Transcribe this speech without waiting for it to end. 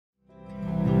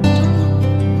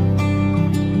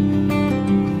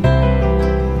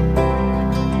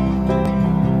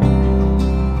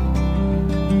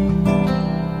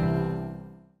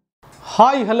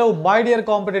Hi hello my dear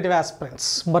competitive aspirants.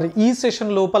 మరి ఈ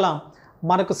session లోపల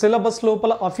మనకు సిలబస్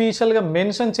లోపల అఫీషియల్గా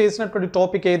మెన్షన్ చేసినటువంటి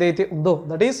టాపిక్ ఏదైతే ఉందో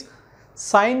that is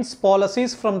science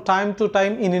policies from time to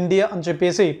time in India అని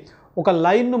చెప్పేసి ఒక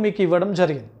లైన్ను మీకు ఇవ్వడం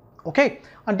జరిగింది. ఓకే,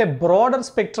 అంటే బ్రాడర్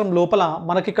స్పెక్ట్రమ్ లోపల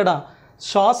మనకిక్కడ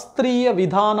శాస్త్రీయ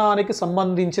విధానానికి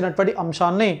సంబంధించినటువంటి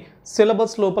అంశాన్ని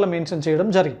సిలబస్ లోపల మెన్షన్ చేయడం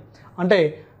జరిగింది. అంటే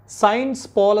సైన్స్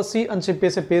పాలసీ అని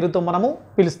చెప్పేసి పేరుతో మనము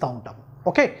పిలుస్తూ ఉంటాం.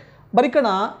 ఓకే, మరి ఇక్కడ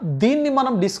దీన్ని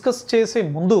మనం డిస్కస్ చేసే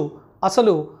ముందు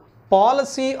అసలు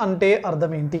పాలసీ అంటే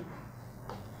అర్థం ఏంటి?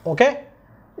 ఓకే,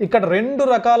 ఇక్కడ రెండు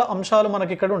రకాల అంశాలు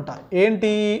మనకి ఇక్కడ ఉంటాయి.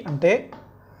 ఏంటి అంటే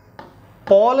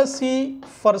policy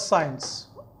for science,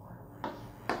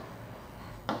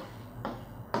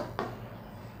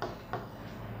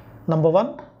 number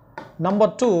 1.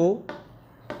 Number 2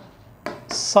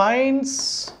 science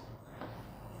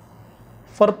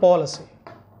for policy.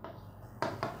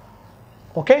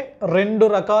 Okay, రెండు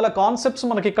రకాల కాన్సెప్ట్స్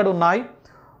మనకి ఇక్కడ ఉన్నాయి.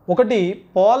 ఒకటి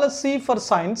పాలసీ ఫర్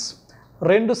సైన్స్,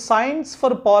 రెండు సైన్స్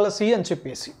ఫర్ పాలసీ అని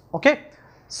చెప్పేసి. Okay,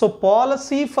 so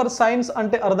policy for science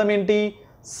అంటే అర్థం ఏంటి?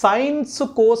 సైన్స్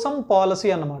కోసం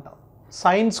పాలసీ అన్నమాట.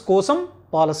 సైన్స్ కోసం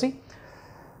పాలసీ.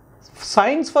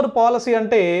 సైన్స్ ఫర్ పాలసీ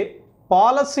అంటే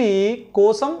పాలసీ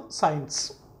కోసం సైన్స్.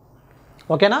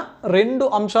 ఓకేనా? రెండు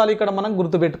అంశాలు ఇక్కడ మనం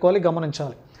గుర్తుపెట్టుకోవాలి,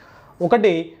 గమనించాలి.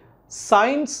 ఒకటి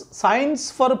సైన్స్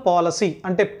ఫర్ పాలసీ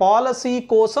అంటే పాలసీ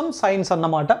కోసం సైన్స్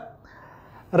అన్నమాట.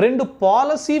 రెండు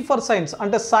పాలసీ ఫర్ సైన్స్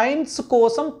అంటే సైన్స్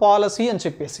కోసం పాలసీ అని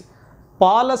చెప్పేసి.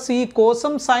 పాలసీ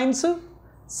కోసం సైన్స్,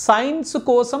 సైన్స్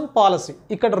కోసం పాలసీ.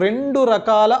 ఇక్కడ రెండు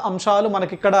రకాల అంశాలు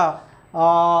మనకి ఇక్కడ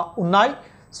ఉన్నాయి.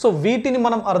 సో వీటిని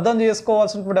మనం అర్థం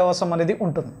చేసుకోవాల్సినటువంటి అవసరం అనేది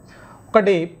ఉంటుంది.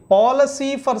 ఒకటి policy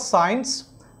for science,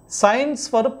 science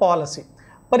for policy.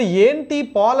 మరి ఏంటి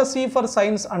పాలసీ ఫర్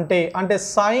సైన్స్ అంటే? అంటే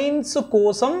సైన్స్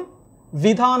కోసం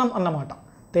విధానం అన్నమాట.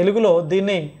 తెలుగులో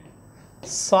దీన్ని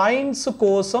సైన్స్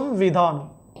కోసం విధానం.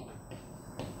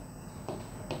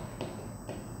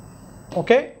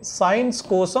 ఓకే, సైన్స్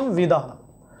కోసం విధానం.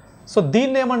 సో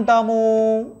దీన్ని ఏమంటాము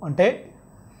అంటే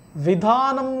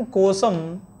విధానం కోసం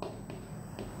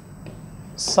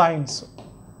సైన్స్.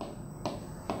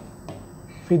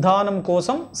 విధానం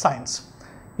కోసం సైన్స్.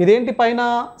 ఇదేంటి? పైన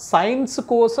సైన్స్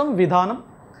కోసం విధానం,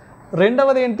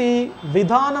 రెండవది ఏంటి?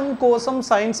 విధానం కోసం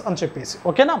సైన్స్ అని చెప్పేసి.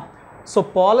 ఓకేనా? So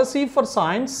policy for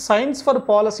science, science for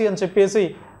policy అని చెప్పేసి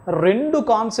రెండు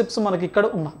కాన్సెప్ట్స్ మనకి ఇక్కడ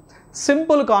ఉన్నాయి.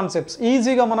 సింపుల్ కాన్సెప్ట్స్,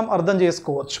 ఈజీగా మనం అర్థం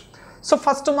చేసుకోవచ్చు. సో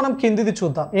ఫస్ట్ మనం కిందిది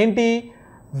చూద్దాం. ఏంటి?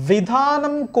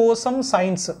 విధానం కోసం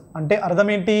సైన్స్ అంటే అర్థం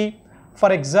ఏంటి?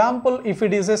 For example if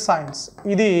it is a science,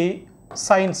 ఇది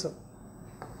సైన్స్.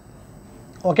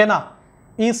 ఓకేనా?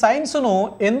 ఈ సైన్స్ను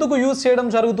ఎందుకు యూజ్ చేయడం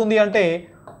జరుగుతుంది అంటే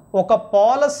ఒక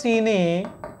పాలసీని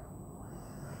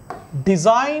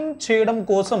డిజైన్ చేయడం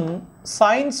కోసం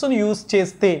సైన్స్ను యూజ్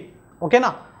చేస్తే,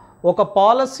 ఓకేనా, ఒక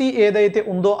పాలసీ ఏదైతే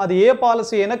ఉందో అది ఏ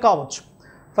పాలసీ అయినా కావచ్చు.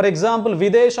 ఫర్ ఎగ్జాంపుల్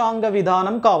విదేశాంగ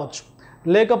విధానం కావచ్చు,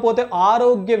 లేకపోతే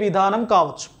ఆరోగ్య విధానం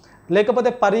కావచ్చు,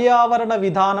 లేకపోతే పర్యావరణ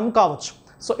విధానం కావచ్చు.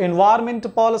 So environment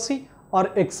policy are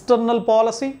external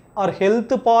policy are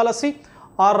health policy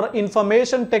or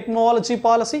information technology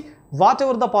policy, what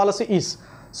ever the policy is.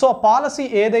 So ఆ పాలసీ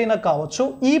ఏదైనా కావచ్చు.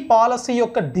 ఈ పాలసీ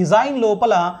యొక్క డిజైన్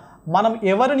లోపల మనం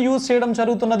ఎవరిని యూజ్ చేయడం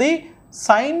జరుగుతున్నది?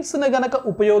 సైన్స్ని గనక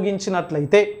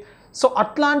ఉపయోగించినట్లయితే సో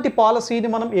అట్లాంటి పాలసీని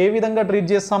మనం ఏ విధంగా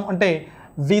ట్రీట్ చేస్తాం అంటే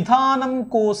విధానం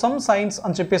కోసం సైన్స్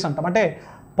అని చెప్పేసి అంటాం. అంటే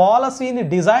పాలసీని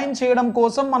డిజైన్ చేయడం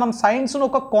కోసం మనం సైన్స్ను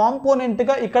ఒక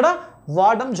కాంపోనెంట్గా ఇక్కడ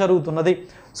వాడడం జరుగుతున్నది.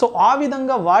 సో ఆ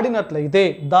విధంగా వాడినట్లయితే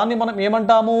దాన్ని మనం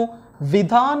ఏమంటాము?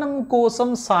 విధానం కోసం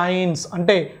సైన్స్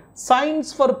అంటే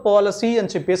సైన్స్ ఫర్ పాలసీ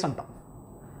అని చెప్పేసి అంటాం.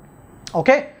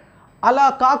 ఓకే, అలా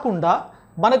కాకుండా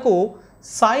మనకు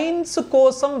సైన్స్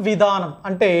కోసం విధానం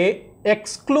అంటే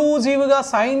ఎక్స్క్లూజివ్గా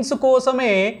సైన్స్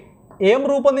కోసమే ఏం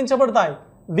రూపొందించబడతాయి?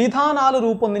 విధానాలు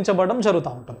రూపొందించబడడం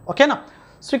జరుగుతూ ఉంటుంది. ఓకేనా?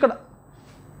 సో ఇక్కడ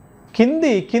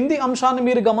కింది అంశాన్ని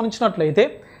మీరు గమనించినట్లయితే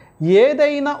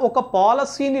ఏదైనా ఒక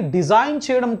పాలసీని డిజైన్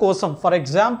చేయడం కోసం ఫర్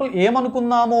ఎగ్జాంపుల్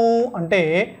ఏమనుకున్నాము అంటే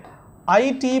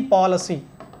ఐటీ పాలసీ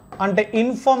అంటే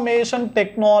ఇన్ఫర్మేషన్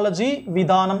టెక్నాలజీ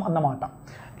విధానం అన్నమాట,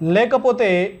 లేకపోతే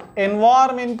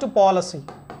ఎన్వైర్న్మెంట్ పాలసీ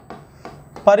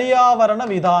పర్యావరణ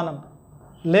విధానం,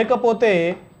 లేకపోతే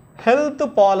హెల్త్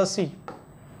పాలసీ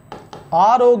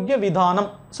ఆరోగ్య విధానం.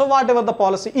 So what ever the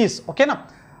policy is. ఓకేనా?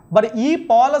 మరి ఈ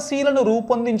పాలసీలను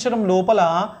రూపొందించడం లోపల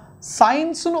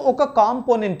సైన్స్ను ఒక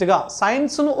కాంపోనెంట్గా,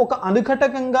 సైన్స్ను ఒక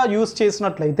అనుఘటకంగా యూజ్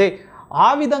చేసినట్లయితే ఆ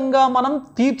విధంగా మనం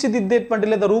తీర్చిదిద్దేటువంటి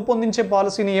లేదా రూపొందించే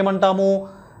పాలసీని ఏమంటాము?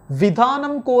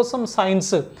 విధానం కోసం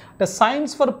సైన్స్ అంటే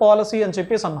సైన్స్ ఫర్ పాలసీ అని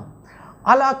చెప్పేసి అన్నాం.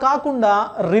 అలా కాకుండా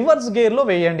రివర్స్ గేర్లో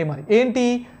వేయండి. మరి ఏంటి?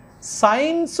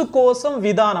 సైన్స్ కోసం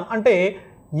విధానం అంటే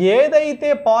ఏదైతే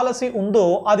పాలసీ ఉందో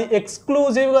అది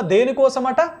ఎక్స్క్లూజివ్గా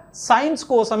దేనికోసమట, సైన్స్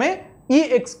కోసమే ఈ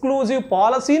ఎక్స్క్లూజివ్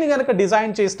పాలసీని కనుక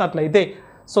డిజైన్ చేసినట్లయితే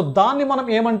సో దాన్ని మనం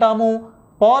ఏమంటాము,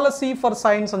 పాలసీ ఫర్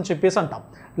సైన్స్ అని చెప్పేసి అంటాం,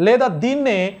 లేదా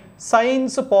దీన్నే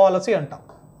సైన్స్ పాలసీ అంటాం.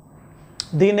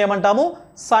 దీన్ని ఏమంటాము,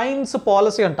 సైన్స్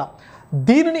పాలసీ అంటాం.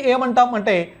 దీనిని ఏమంటాం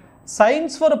అంటే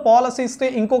సైన్స్ ఫర్ పాలసీస్ని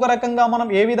ఇంకొక రకంగా మనం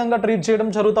ఏ విధంగా ట్రీట్ చేయడం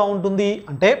జరుగుతూ ఉంటుంది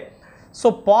అంటే, so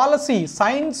policy,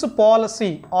 science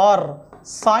policy are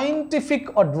scientific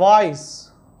advice,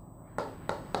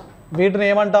 వీటిని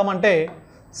ఏమంటామంటే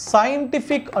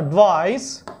scientific advice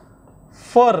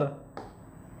for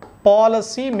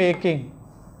policy making,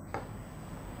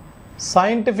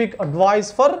 scientific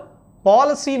advice for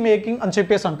policy making అని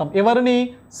చెప్పేసి అంటాం. ఎవరిని,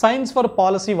 సైన్స్ ఫర్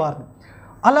పాలసీ వారిని.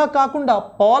 అలా కాకుండా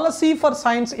పాలసీ ఫర్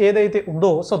సైన్స్ ఏదైతే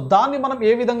ఉందో సో దాన్ని మనం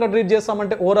ఏ విధంగా ట్రీట్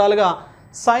చేస్తామంటే ఓవరాల్గా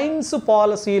సైన్స్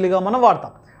పాలసీలుగా మనం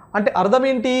వాడతాం. అంటే అర్థం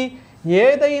ఏంటి,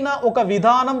 ఏదైనా ఒక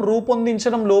విధానం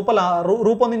రూపొందించడం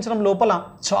లోపల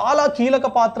చాలా కీలక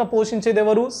పాత్ర పోషించేది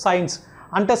ఎవరు, సైన్స్.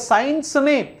 అంటే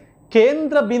సైన్స్నే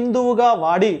కేంద్ర బిందువుగా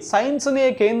వాడి, సైన్స్నే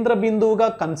కేంద్ర బిందువుగా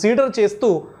కన్సిడర్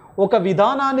చేస్తూ ఒక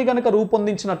విధానాన్ని కనుక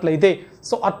రూపొందించినట్లయితే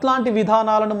సో అట్లాంటి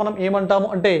విధానాలను మనం ఏమంటాము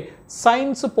అంటే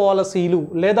సైన్స్ పాలసీలు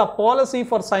లేదా పాలసీ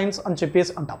ఫర్ సైన్స్ అని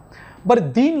చెప్పేసి అంటాం. మరి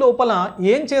దీని లోపల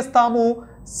ఏం చేస్తాము,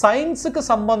 సైన్స్కి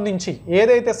సంబంధించి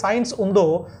ఏదైతే సైన్స్ ఉందో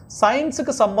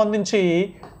సైన్స్కి సంబంధించి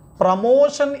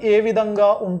ప్రమోషన్ ఏ విధంగా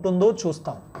ఉంటుందో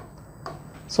చూస్తాం.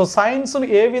 సో సైన్స్ను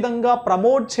ఏ విధంగా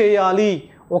ప్రమోట్ చేయాలి,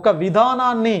 ఒక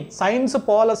విధానాన్ని, సైన్స్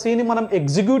పాలసీని మనం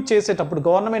ఎగ్జిక్యూట్ చేసేటప్పుడు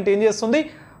గవర్నమెంట్ ఏం చేస్తుంది,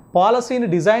 పాలసీని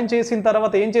డిజైన్ చేసిన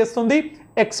తర్వాత ఏం చేస్తుంది,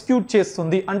 ఎగ్జిక్యూట్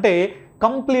చేస్తుంది. అంటే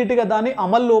కంప్లీట్గా దాన్ని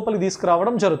అమలు లోపలికి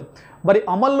తీసుకురావడం జరుగుతుంది. మరి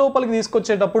అమలు లోపలికి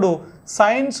తీసుకొచ్చేటప్పుడు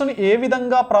సైన్స్ని ఏ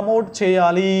విధంగా ప్రమోట్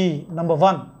చేయాలి, నెంబర్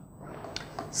 1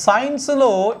 సైన్స్లో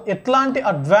ఎట్లాంటి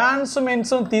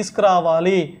అడ్వాన్స్మెంట్స్ను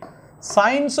తీసుకురావాలి,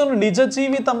 సైన్స్ను నిజ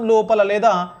జీవితం లోపల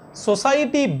లేదా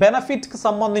సొసైటీ బెనిఫిట్కి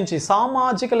సంబంధించి,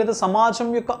 సామాజిక లేదా సమాజం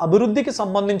యొక్క అభివృద్ధికి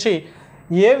సంబంధించి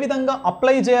ఏ విధంగా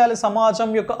అప్లై చేయాలి, సమాజం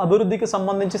యొక్క అభివృద్ధికి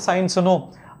సంబంధించి సైన్స్ను,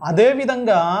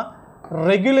 అదేవిధంగా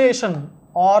రెగ్యులేషన్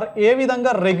ఆర్ ఏ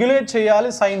విధంగా రెగ్యులేట్ చేయాలి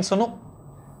సైన్స్ను.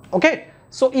 ఓకే,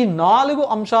 సో ఈ 4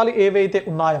 అంశాలు ఏవైతే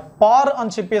ఉన్నాయో పార్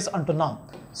అని చెప్పేసి అంటున్నాం.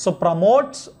 So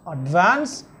promotes,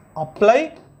 advance, apply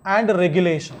and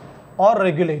regulation are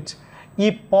regulate. ఈ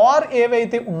పార్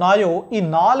ఏవైతే ఉన్నాయో ఈ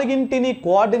 4ంటిని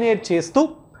కోఆర్డినేట్ చేస్తూ,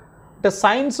 అంటే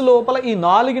సైన్స్ లోపల ఈ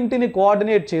 4ంటిని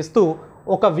కోఆర్డినేట్ చేస్తూ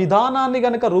ఒక విధానాన్ని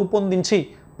గనక రూపొందించి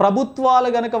ప్రభుత్వాలు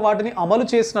గనక వాటిని అమలు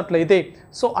చేసినట్లయితే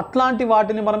సో అట్లాంటి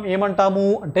వాటిని మనం ఏమంటాము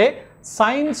అంటే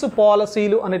సైన్స్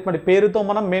పాలసీలు అనేటువంటి పేరుతో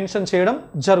మనం మెన్షన్ చేయడం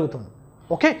జరుగుతుంది.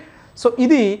 ఓకే, సో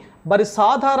ఇది మరి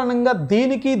సాధారణంగా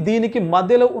దీనికి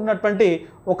మధ్యలో ఉన్నటువంటి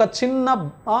ఒక చిన్న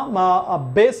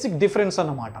బేసిక్ డిఫరెన్స్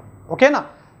అన్నమాట. ఓకేనా,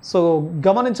 సో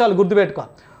గమనించాలి,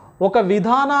 గుర్తుపెట్టుకోవాలి. ఒక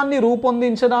విధానాన్ని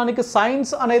రూపొందించడానికి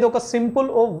సైన్స్ అనేది ఒక simple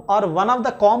are one of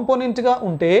the కాంపోనెంట్గా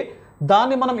ఉంటే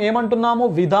దాన్ని మనం ఏమంటున్నాము,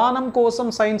 విధానం కోసం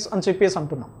సైన్స్ అని చెప్పేసి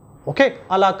అంటున్నాం. ఓకే,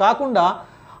 అలా కాకుండా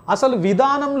అసలు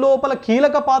విధానం లోపల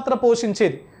కీలక పాత్ర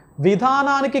పోషించేది,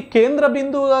 విధానానికి కేంద్ర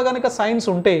బిందువుగా కనుక సైన్స్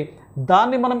ఉంటే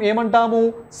దాన్ని మనం ఏమంటాము,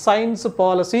 సైన్స్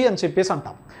పాలసీ అని చెప్పేసి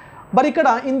అంటాం. మరి ఇక్కడ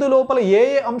ఇందులోపల ఏ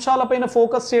ఏ అంశాలపైన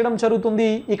ఫోకస్ చేయడం జరుగుతుంది,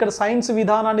 ఇక్కడ సైన్స్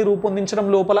విధానాన్ని రూపొందించడం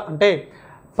లోపల అంటే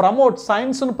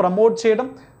సైన్స్ను ప్రమోట్ చేయడం,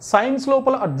 సైన్స్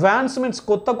లోపల అడ్వాన్స్మెంట్స్,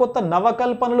 కొత్త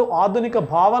నవకల్పనలు, ఆధునిక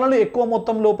భావనలు ఎక్కువ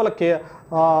మొత్తం లోపల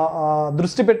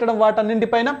దృష్టి పెట్టడం,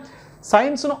 వాటన్నింటిపైన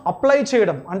సైన్స్ను అప్లై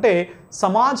చేయడం అంటే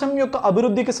సమాజం యొక్క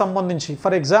అభివృద్ధికి సంబంధించి.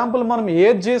 ఫర్ ఎగ్జాంపుల్ మనం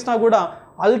ఏది చేసినా కూడా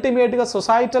అల్టిమేట్గా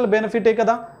సొసైటల్ బెనిఫిటే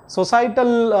కదా,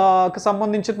 సొసైటల్కి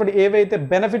సంబంధించినటువంటి ఏవైతే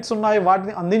బెనిఫిట్స్ ఉన్నాయో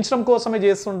వాటిని అందించడం కోసమే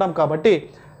చేస్తుంటాం కాబట్టి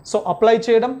సో అప్లై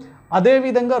చేయడం,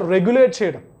 అదేవిధంగా రెగ్యులేట్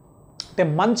చేయడం అంటే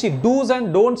మంచి డూస్ అండ్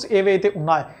డోంట్స్ ఏవైతే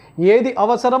ఉన్నాయో, ఏది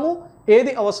అవసరము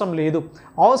ఏది అవసరం లేదు,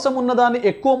 అవసరం ఉన్నదాన్ని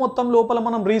ఎక్కువ మొత్తం లోపల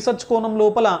మనం రీసెర్చ్ కోణం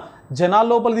లోపల జనాల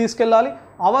లోపల తీసుకెళ్ళాలి,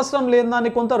 అవసరం లేని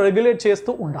దాన్ని కొంత రెగ్యులేట్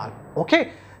చేస్తూ ఉండాలి. ఓకే,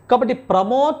 కాబట్టి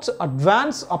promote,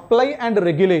 advance, apply and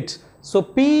regulate. So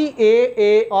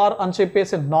PAAR అని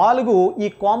చెప్పేసి 4 ఈ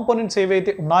కాంపోనెంట్స్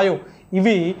ఏవైతే ఉన్నాయో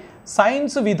ఇవి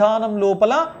సైన్స్ విధానం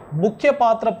లోపల ముఖ్య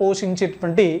పాత్ర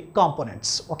పోషించేటువంటి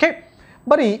కాంపోనెంట్స్. ఓకే,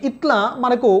 మరి ఇట్లా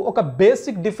మనకు ఒక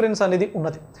బేసిక్ డిఫరెన్స్ అనేది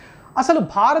ఉన్నది. అసలు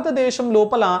భారతదేశం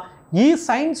లోపల ఈ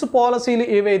సైన్స్ పాలసీలు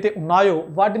ఏవైతే ఉన్నాయో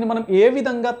వాటిని మనం ఏ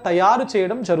విధంగా తయారు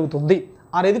చేయడం జరుగుతుంది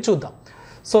అనేది చూద్దాం.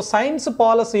 సో సైన్స్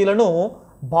పాలసీలను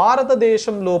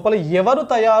భారతదేశం లోపల ఎవరు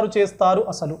తయారు చేస్తారు,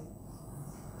 అసలు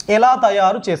ఎలా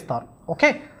తయారు చేస్తారు? Okay,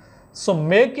 so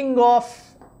making of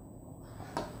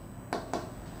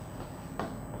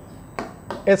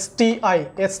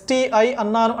STI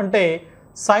అన్నాను అంటే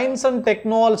science and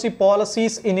technology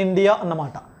policies in India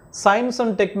అన్నమాట. Science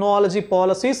and technology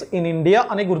policies in India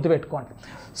అని గుర్తుపెట్టుకోండి.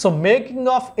 So making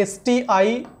of STI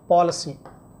policy.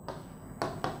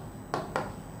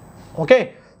 Okay,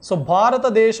 so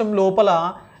భారతదేశం లోపల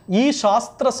ఈ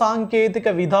శాస్త్ర సాంకేతిక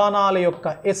విధానాల యొక్క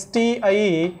STI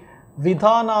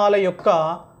విధానాల యొక్క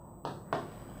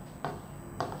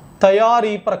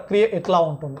తయారీ ప్రక్రియ ఎట్లా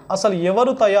ఉంటుంది, అసలు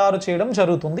ఎవరు తయారు చేయడం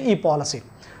జరుగుతుంది ఈ పాలసీ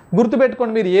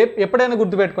గుర్తుపెట్టుకోండి. మీరు ఎప్పుడైనా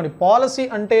గుర్తుపెట్టుకోండి, పాలసీ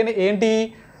అంటేనే ఏంటి?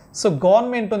 సో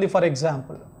గవర్నమెంట్ ఉంది for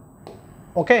example.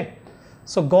 Okay,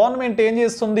 so government ఏం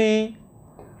చేస్తుంది?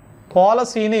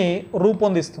 పాలసీని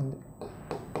రూపొందిస్తుంది.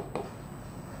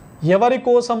 ఎవరి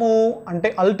కోసము అంటే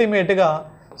అల్టిమేట్గా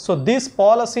సో దిస్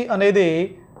పాలసీ అనేది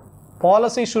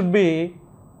policy should be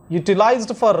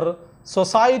utilised for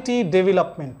society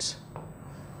development.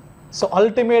 So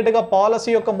అల్టిమేట్గా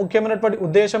పాలసీ యొక్క ముఖ్యమైనటువంటి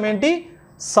ఉద్దేశం ఏంటి?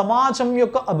 సమాజం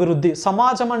యొక్క అభివృద్ధి.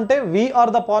 సమాజం అంటే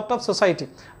we are the part of society,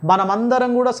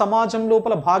 మనమందరం కూడా సమాజం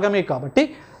లోపల భాగమే. కాబట్టి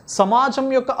సమాజం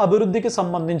యొక్క అభివృద్ధికి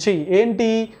సంబంధించి ఏంటి?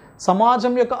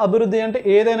 సమాజం యొక్క అభివృద్ధి అంటే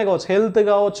ఏదైనా కావచ్చు, హెల్త్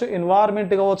కావచ్చు,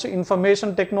 ఎన్వైర్న్మెంట్ కావచ్చు,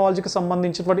 ఇన్ఫర్మేషన్ టెక్నాలజీకి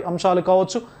సంబంధించినటువంటి అంశాలు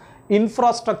కావచ్చు,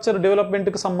 ఇన్ఫ్రాస్ట్రక్చర్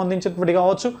డెవలప్మెంట్కి సంబంధించినటువంటి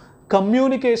కావచ్చు,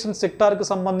 కమ్యూనికేషన్ సెక్టార్కి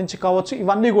సంబంధించి కావచ్చు,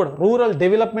 ఇవన్నీ కూడా రూరల్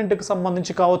డెవలప్మెంట్కి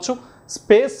సంబంధించి కావచ్చు,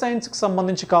 స్పేస్ సైన్స్కి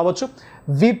సంబంధించి కావచ్చు,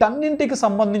 వీటన్నింటికి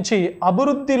సంబంధించి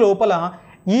అభివృద్ధి లోపల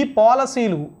ఈ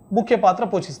పాలసీలు ముఖ్య పాత్ర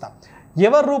పోషిస్తాయి.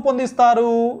 ఎవరు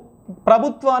రూపొందిస్తారు?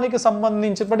 ప్రభుత్వానికి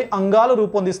సంబంధించినటువంటి అంగాలు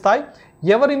రూపొందిస్తాయి.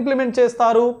 ఎవరు ఇంప్లిమెంట్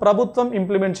చేస్తారు? ప్రభుత్వం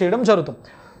ఇంప్లిమెంట్ చేయడం జరుగుతుంది.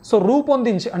 సో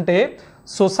రూపొందించి అంటే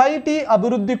సొసైటీ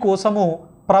అభివృద్ధి కోసము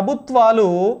ప్రభుత్వాలు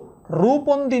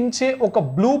రూపొందించే ఒక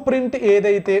బ్లూ ప్రింట్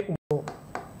ఏదైతే ఉందో,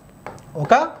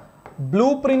 ఒక బ్లూ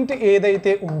ప్రింట్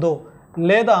ఏదైతే ఉందో,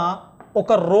 లేదా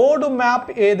ఒక రోడ్ మ్యాప్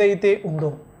ఏదైతే ఉందో.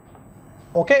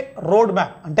 ఓకే, రోడ్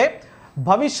మ్యాప్ అంటే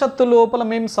భవిష్యత్తు లోపల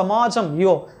మేము సమాజం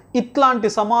ఇట్లాంటి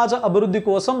సమాజ అభివృద్ధి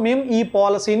కోసం మేము ఈ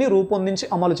పాలసీని రూపొందించి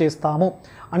అమలు చేస్తాము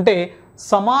అంటే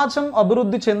సమాజం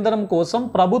అభివృద్ధి చెందడం కోసం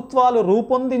ప్రభుత్వాలు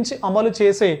రూపొందించి అమలు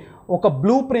చేసే ఒక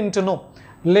బ్లూ ప్రింట్ను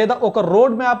లేదా ఒక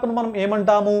రోడ్ మ్యాప్ను మనం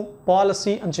ఏమంటాము?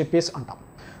 పాలసీ అని చెప్పేసి అంటాం.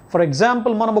 ఫర్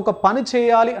ఎగ్జాంపుల్ మనం ఒక పని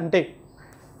చేయాలి అంటే,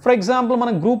 ఫర్ ఎగ్జాంపుల్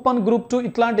మనం గ్రూప్ 1 గ్రూప్ 2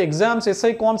 ఇట్లాంటి ఎగ్జామ్స్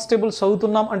SI కానిస్టేబుల్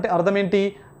చదువుతున్నాం అంటే అర్థం ఏంటి?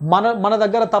 మన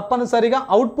దగ్గర తప్పనిసరిగా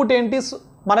అవుట్పుట్ ఏంటి?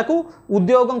 మనకు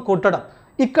ఉద్యోగం కొట్టడం.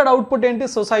 ఇక్కడ అవుట్పుట్ ఏంటి?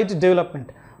 Society development.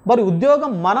 మరి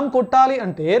ఉద్యోగం మనం కొట్టాలి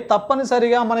అంటే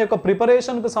తప్పనిసరిగా మన యొక్క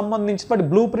ప్రిపరేషన్కు సంబంధించినటువంటి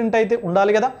బ్లూ ప్రింట్ అయితే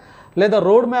ఉండాలి కదా, లేదా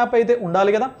రోడ్ మ్యాప్ అయితే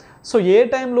ఉండాలి కదా. సో ఏ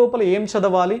టైం లోపల ఏం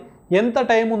చదవాలి, ఎంత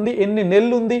టైం ఉంది, ఎన్ని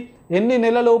నెలలు ఉంది, ఎన్ని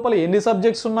నెలల లోపల ఎన్ని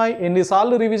సబ్జెక్ట్స్ ఉన్నాయి,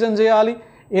 ఎన్నిసార్లు రివిజన్ చేయాలి,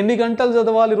 ఎన్ని గంటలు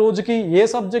చదవాలి రోజుకి, ఏ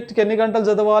సబ్జెక్ట్కి ఎన్ని గంటలు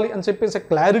చదవాలి అని చెప్పేసి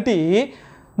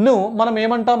క్లారిటీను మనం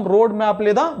ఏమంటాం? రోడ్ మ్యాప్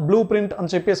లేదా బ్లూ ప్రింట్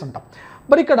అని చెప్పేసి అంటాం.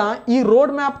 మరి ఇక్కడ ఈ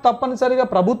రోడ్ మ్యాప్ తప్పనిసరిగా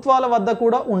ప్రభుత్వాల వద్ద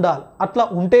కూడా ఉండాలి. అట్లా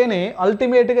ఉంటేనే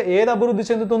అల్టిమేట్గా ఏది అభివృద్ధి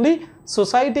చెందుతుంది?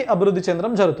 సొసైటీ అభివృద్ధి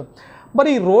చెందడం జరుగుతుంది. మరి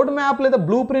ఈ రోడ్ మ్యాప్ లేదా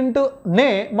బ్లూ ప్రింట్నే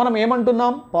మనం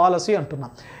ఏమంటున్నాం? పాలసీ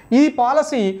అంటున్నాం. ఈ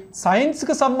పాలసీ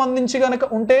సైన్స్కి సంబంధించి కనుక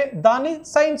ఉంటే దాన్ని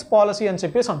సైన్స్ పాలసీ అని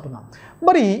చెప్పేసి అంటున్నాం.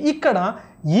 మరి ఇక్కడ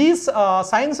ఈ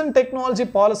సైన్స్ అండ్ టెక్నాలజీ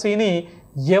పాలసీని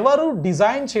ఎవరు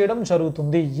డిజైన్ చేయడం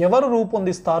జరుగుతుంది? ఎవరు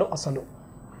రూపొందిస్తారు అసలు?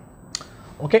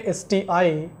 Okay, STI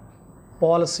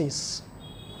policies.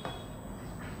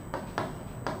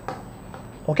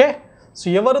 Okay, so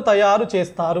ఎవరు తయారు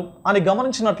చేస్తారు అని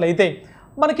గమనించినట్లయితే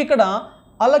మనకి ఇక్కడ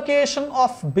allocation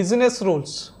of business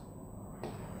rules,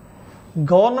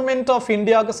 government of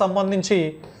ఇండియాకు సంబంధించి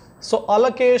so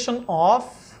allocation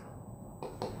of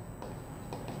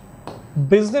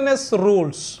business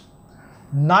rules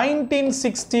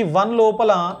 1961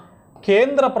 లోపల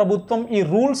కేంద్ర ప్రభుత్వం ఈ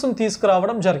రూల్స్ని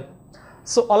తీసుకురావడం జరిగింది.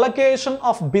 So allocation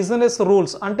of business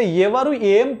rules అంటే ఎవరు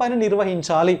ఏం పని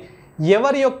నిర్వహించాలి,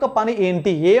 ఎవరి యొక్క పని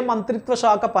ఏంటి, ఏ మంత్రిత్వ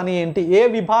శాఖ పని ఏంటి, ఏ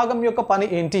విభాగం యొక్క పని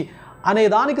ఏంటి అనే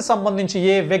దానికి సంబంధించి,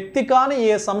 ఏ వ్యక్తి కానీ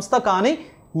ఏ సంస్థ కానీ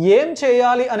ఏం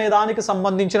చేయాలి అనే దానికి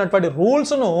సంబంధించినటువంటి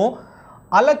రూల్స్ను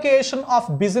అలొకేషన్ ఆఫ్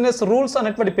బిజినెస్ రూల్స్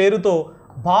అనేటువంటి పేరుతో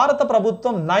భారత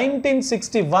ప్రభుత్వం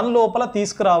 1961 లోపల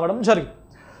తీసుకురావడం జరిగింది.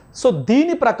 సో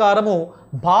దీని ప్రకారము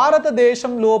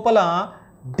భారతదేశం లోపల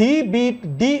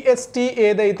DST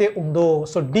ఏదైతే ఉందో,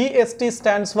 so DST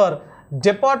stands for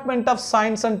department of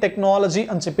science and technology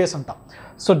అని చెప్పేసి అంటాం.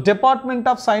 So department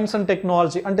of science and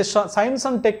technology అంటే సైన్స్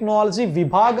అండ్ టెక్నాలజీ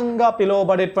విభాగంగా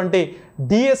పిలువబడేటువంటి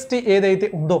DST ఏదైతే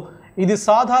ఉందో ఇది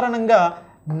సాధారణంగా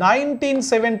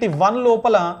 1971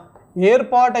 లోపల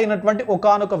ఏర్పాటైనటువంటి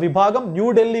ఒకానొక విభాగం,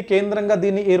 న్యూఢిల్లీ కేంద్రంగా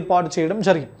దీన్ని ఏర్పాటు చేయడం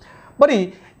జరిగింది. మరి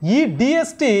ఈ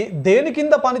DST దేని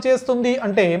కింద పనిచేస్తుంది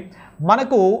అంటే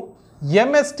మనకు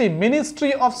MST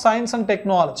ministry of science and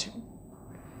technology.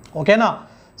 ఓకేనా?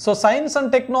 సో సైన్స్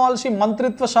అండ్ టెక్నాలజీ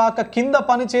మంత్రిత్వ శాఖ కింద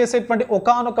పనిచేసేటువంటి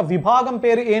ఒకానొక విభాగం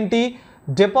పేరు ఏంటి?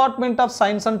 Department of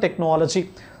science and technology.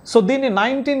 So దీన్ని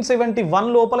 1971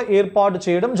 లోపల ఏర్పాటు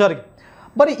చేయడం జరిగింది.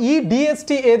 మరి ఈ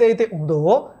డిఎస్టి ఏదైతే ఉందో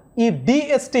ఈ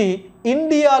డిఎస్టి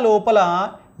ఇండియా లోపల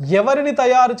ఎవరిని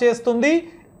తయారు చేస్తుంది?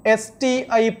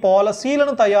 ఎస్టిఐ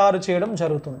పాలసీలను తయారు చేయడం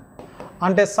జరుగుతుంది.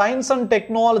 అంటే సైన్స్ అండ్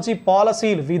టెక్నాలజీ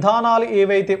పాలసీలు విధానాలు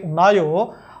ఏవైతే ఉన్నాయో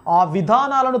ఆ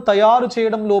విధానాలను తయారు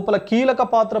చేయడం లోపల కీలక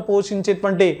పాత్ర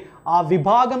పోషించేటువంటి ఆ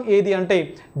విభాగం ఏది అంటే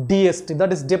DST,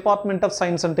 that is department of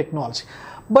science and technology.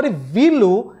 మరి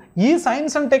వీళ్ళు ఈ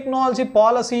సైన్స్ అండ్ టెక్నాలజీ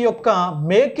పాలసీ యొక్క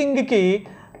మేకింగ్కి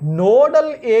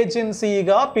నోడల్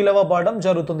ఏజెన్సీగా పిలువబడడం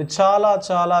జరుగుతుంది. చాలా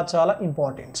చాలా చాలా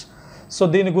ఇంపార్టెంట్. సో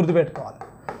దీన్ని గుర్తుపెట్టుకోవాలి.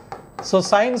 సో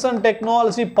సైన్స్ అండ్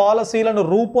టెక్నాలజీ పాలసీలను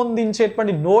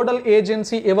రూపొందించేటువంటి నోడల్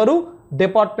ఏజెన్సీ ఎవరు?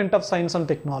 Department of science and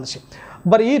technology.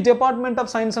 మరి ఈ department of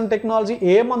science and technology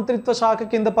ఏ మంత్రిత్వ శాఖ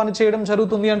కింద పనిచేయడం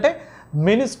జరుగుతుంది అంటే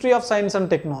ministry of science and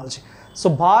technology. So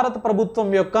భారత ప్రభుత్వం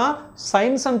యొక్క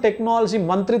సైన్స్ అండ్ టెక్నాలజీ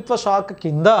మంత్రిత్వ శాఖ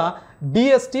కింద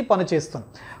డిఎస్టి పనిచేస్తుంది.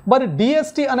 మరి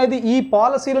డిఎస్టి అనేది ఈ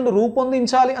పాలసీలను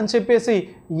రూపొందించాలి అని చెప్పేసి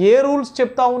ఏ రూల్స్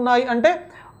చెప్తా ఉన్నాయి అంటే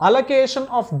అలొకేషన్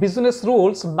ఆఫ్ బిజినెస్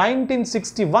రూల్స్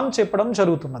 1961 చెప్పడం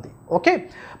జరుగుతున్నది. ఓకే,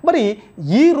 మరి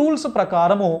ఈ రూల్స్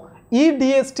ప్రకారము ఈ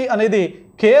డిఎస్టి అనేది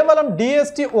కేవలం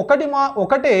డిఎస్టి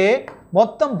ఒకటే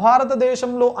మొత్తం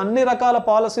భారతదేశంలో అన్ని రకాల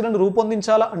పాలసీలను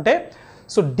రూపొందించాలా అంటే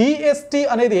సో డిఎస్టి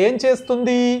అనేది ఏం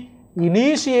చేస్తుంది?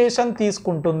 ఇనీషియేషన్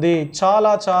తీసుకుంటుంది.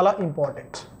 చాలా చాలా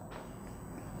ఇంపార్టెంట్.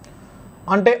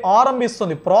 అంటే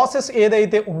ఆరంభిస్తుంది. ప్రాసెస్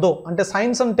ఏదైతే ఉందో అంటే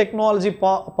సైన్స్ అండ్ టెక్నాలజీ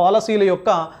పాలసీల యొక్క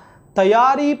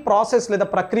తయారీ ప్రాసెస్ లేదా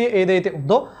ప్రక్రియ ఏదైతే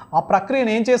ఉందో ఆ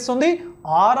ప్రక్రియను ఏం చేస్తుంది?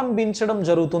 ఆరంభించడం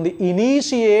జరుగుతుంది.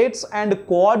 ఇనీషియేట్స్ and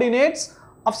coordinates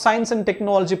of science and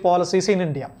technology policies in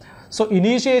India. So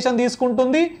initiation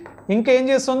తీసుకుంటుంది, ఇంకేం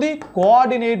చేస్తుంది?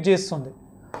 కోఆర్డినేట్ చేస్తుంది,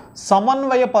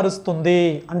 సమన్వయపరుస్తుంది.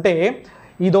 అంటే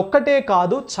ఇదొక్కటే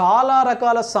కాదు, చాలా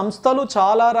రకాల సంస్థలు,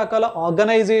 చాలా రకాల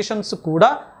ఆర్గనైజేషన్స్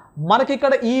కూడా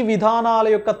మనకిక్కడ ఈ విధానాల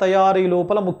యొక్క తయారీ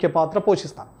లోపల ముఖ్య పాత్ర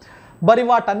పోషిస్తారు. మరి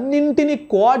వాటన్నింటినీ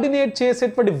కోఆర్డినేట్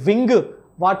చేసేటువంటి వింగ్,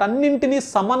 వాటన్నింటినీ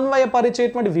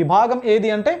సమన్వయపరిచేటువంటి విభాగం ఏది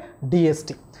అంటే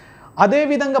డిఎస్టి.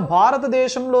 అదేవిధంగా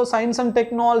భారతదేశంలో సైన్స్ అండ్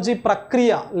టెక్నాలజీ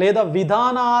ప్రక్రియ లేదా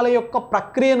విధానాల యొక్క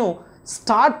ప్రక్రియను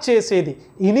స్టార్ట్ చేసేది,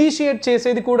 ఇనిషియేట్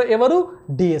చేసేది కూడా ఎవరు?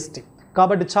 డిఎస్టి.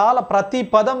 కాబట్టి ప్రతి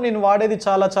పదం నేను వాడేది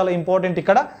చాలా చాలా ఇంపార్టెంట్.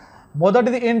 ఇక్కడ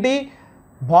మొదటిది ఏంటి?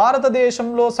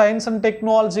 భారతదేశంలో సైన్స్ అండ్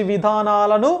టెక్నాలజీ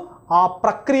విధానాలను ఆ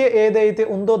ప్రక్రియ ఏదైతే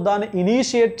ఉందో దాన్ని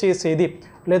ఇనిషియేట్ చేసేది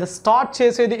లేదా స్టార్ట్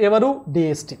చేసేది ఎవరు?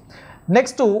 డిఎస్టి.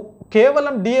 నెక్స్ట్,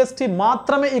 కేవలం డిఎస్టి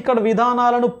మాత్రమే ఇక్కడ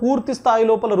విధానాలను పూర్తి స్థాయి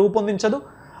లోపల రూపొందించదు.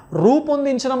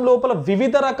 రూపొందించడం లోపల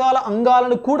వివిధ రకాల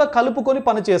అంగాలను కూడా కలుపుకొని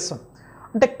పనిచేస్తుంది.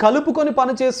 అంటే కలుపుకొని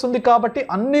పనిచేస్తుంది కాబట్టి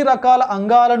అన్ని రకాల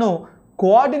అంగాలను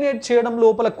కోఆర్డినేట్ చేయడం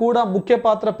లోపల కూడా ముఖ్య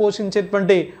పాత్ర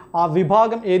పోషించేటువంటి ఆ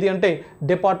విభాగం ఏది అంటే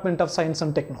department of science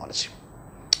and technology.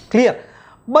 Clear?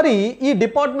 మరి ఈ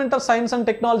department of science and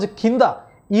technology కింద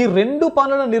ఈ రెండు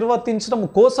పనులను నిర్వర్తించడం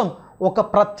కోసం ఒక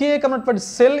ప్రత్యేకమైనటువంటి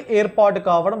సెల్ ఏర్పాటు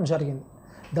కావడం జరిగింది.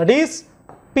 That is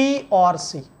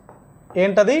PRC.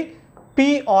 ఏంటది?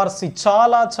 పిఆర్సి.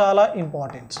 చాలా చాలా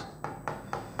ఇంపార్టెంట్.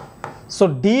 సో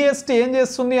డిఎస్టి ఏం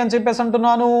చేస్తుంది అని చెప్పేసి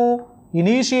అంటున్నాను?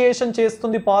 ఇనీషియేషన్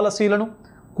చేస్తుంది పాలసీలను,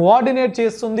 కోఆర్డినేట్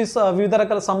చేస్తుంది వివిధ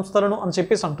రకాల సంస్థలను అని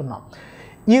చెప్పేసి అంటున్నాం.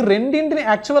 ఈ రెండింటిని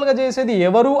యాక్చువల్గా చేసేది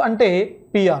ఎవరు అంటే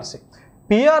పిఆర్సి.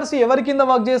 పిఆర్సి ఎవరి కింద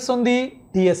వర్క్ చేస్తుంది?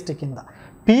 డిఎస్టి కింద.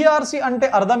 పిఆర్సి అంటే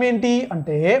అర్థం ఏంటి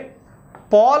అంటే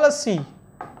policy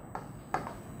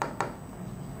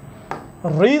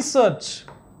research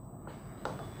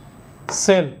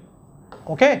cell.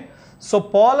 Okay, so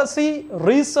policy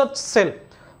research cell.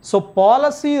 So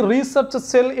policy research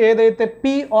cell ఏదైతే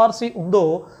పిఆర్సి ఉందో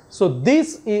so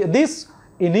this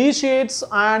initiates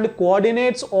and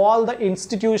coordinates all the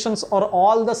institutions or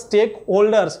all the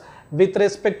stakeholders with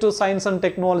respect to science and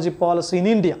technology policy in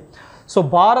India. So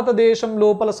భారతదేశం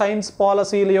లోపల science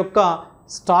పాలసీల యొక్క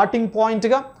starting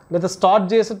పాయింట్గా లేదా start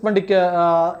చేసేటువంటి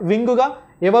వింగుగా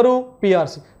ఎవరు?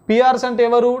 పిఆర్సి. పిఆర్సి అంటే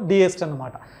ఎవరు? డిఎస్టి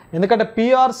అన్నమాట. ఎందుకంటే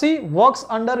PRC works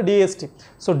under DST.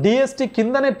 So DST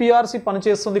కిందనే పిఆర్సి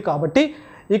పనిచేస్తుంది కాబట్టి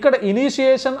ఇక్కడ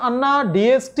ఇనిషియేషన్ అన్న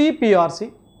డిఎస్టి పిఆర్సి.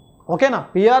 ఓకేనా?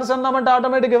 పిఆర్సి అన్నామంటే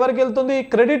ఆటోమేటిక్ ఎవరికి వెళ్తుంది?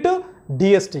 క్రెడిట్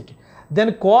డిఎస్టికి.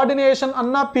 దెన్ కోఆర్డినేషన్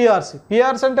అన్న పిఆర్సి.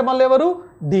 పిఆర్సి అంటే మళ్ళీ ఎవరు?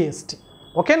 డిఎస్టి.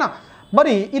 ఓకేనా?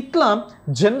 మరి ఇట్లా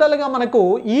జనరల్గా మనకు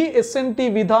ఈ ఎస్ఎన్టి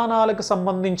విధానాలకు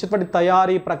సంబంధించినటువంటి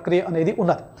తయారీ ప్రక్రియ అనేది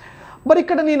ఉన్నది. మరి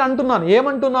ఇక్కడ నేను అంటున్నాను,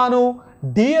 ఏమంటున్నాను?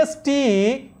 డిఎస్టి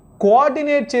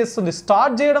కోఆర్డినేట్ చేస్తుంది.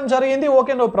 స్టార్ట్ చేయడం జరిగింది,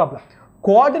 ఓకే, నో ప్రాబ్లం.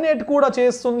 కోఆర్డినేట్ కూడా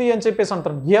చేస్తుంది అని చెప్పేసి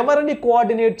అంటున్నాను. ఎవరిని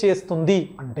కోఆర్డినేట్ చేస్తుంది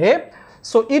అంటే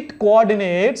so it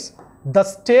coordinates the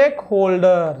stake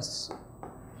holders.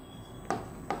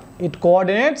 It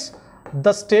coordinates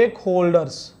the stake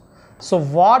holders. So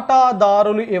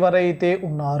వాటాదారులు ఎవరైతే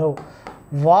ఉన్నారో,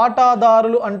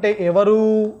 వాటాదారులు అంటే ఎవరు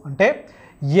అంటే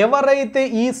ఎవరైతే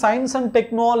ఈ సైన్స్ అండ్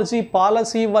టెక్నాలజీ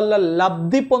పాలసీ వల్ల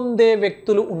లబ్ధి పొందే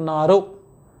వ్యక్తులు ఉన్నారో.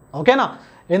 ఓకేనా?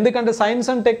 ఎందుకంటే సైన్స్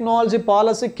అండ్ టెక్నాలజీ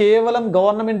పాలసీ కేవలం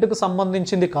గవర్నమెంట్కు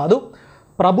సంబంధించింది కాదు,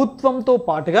 ప్రభుత్వంతో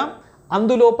పాటుగా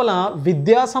అందులోపల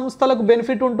విద్యా సంస్థలకు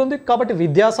బెనిఫిట్ ఉంటుంది కాబట్టి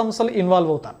విద్యా సంస్థలు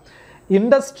ఇన్వాల్వ్ అవుతారు,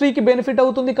 ఇండస్ట్రీకి బెనిఫిట్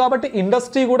అవుతుంది కాబట్టి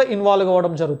ఇండస్ట్రీ కూడా ఇన్వాల్వ్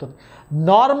అవ్వడం జరుగుతుంది,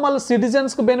 నార్మల్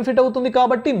సిటిజన్స్కి బెనిఫిట్ అవుతుంది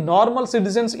కాబట్టి నార్మల్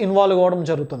సిటిజన్స్ ఇన్వాల్వ్ అవ్వడం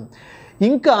జరుగుతుంది,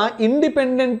 ఇంకా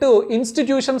ఇండిపెండెంట్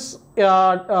ఇన్స్టిట్యూషన్స్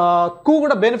కు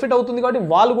కూడా బెనిఫిట్ అవుతుంది కాబట్టి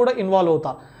వాళ్ళు కూడా ఇన్వాల్వ్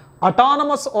అవుతారు,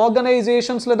 అటానమస్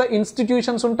ఆర్గనైజేషన్స్ లేదా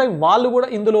ఇన్స్టిట్యూషన్స్ ఉంటాయి వాళ్ళు కూడా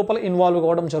ఇందులోపల ఇన్వాల్వ్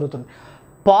అవ్వడం జరుగుతుంది,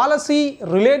 పాలసీ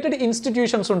రిలేటెడ్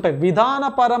ఇన్స్టిట్యూషన్స్ ఉంటాయి,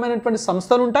 విధానపరమైనటువంటి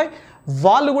సంస్థలు ఉంటాయి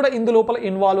వాళ్ళు కూడా ఇందులోపల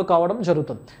ఇన్వాల్వ్ కావడం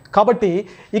జరుగుతుంది. కాబట్టి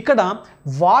ఇక్కడ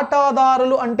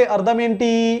వాటాదారులు అంటే అర్థం ఏంటి?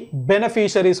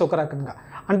 బెనిఫిషరీస్ ఒక రకంగా.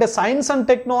 అంటే సైన్స్ అండ్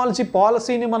టెక్నాలజీ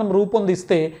పాలసీని మనం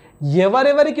రూపొందిస్తే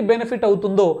ఎవరెవరికి బెనిఫిట్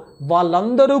అవుతుందో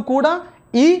వాళ్ళందరూ కూడా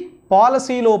ఈ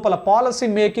పాలసీ లోపల, పాలసీ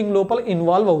మేకింగ్ లోపల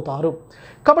ఇన్వాల్వ్ అవుతారు.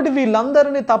 కాబట్టి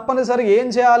వీళ్ళందరినీ తప్పనిసరిగా ఏం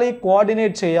చేయాలి?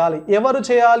 కోఆర్డినేట్ చేయాలి. ఎవరు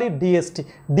చేయాలి? డిఎస్టీ.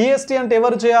 డిఎస్టీ అంటే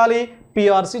ఎవరు చేయాలి?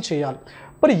 పిఆర్సీ చేయాలి.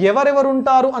 మరి ఎవరెవరు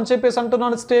ఉంటారు అని చెప్పేసి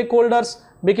అంటున్నాను. స్టేక్ హోల్డర్స్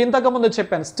మీకు ఇంతకుముందు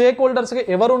చెప్పాను. స్టేక్ హోల్డర్స్గా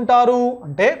ఎవరు ఉంటారు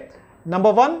అంటే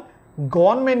నెంబర్ 1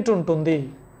 గవర్నమెంట్ ఉంటుంది,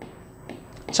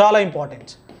 చాలా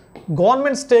ఇంపార్టెంట్.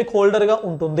 గవర్నమెంట్ స్టేక్ హోల్డర్గా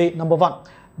ఉంటుంది నెంబర్ 1.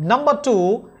 నెంబర్ 2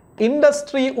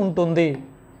 ఇండస్ట్రీ ఉంటుంది,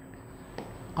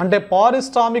 అంటే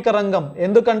పారిశ్రామిక రంగం.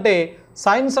 ఎందుకంటే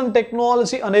సైన్స్ అండ్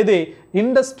టెక్నాలజీ అనేది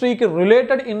ఇండస్ట్రీకి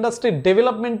రిలేటెడ్, ఇండస్ట్రీ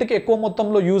డెవలప్మెంట్కి ఎక్కువ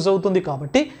మొత్తంలో యూజ్ అవుతుంది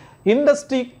కాబట్టి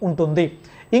ఇండస్ట్రీ ఉంటుంది.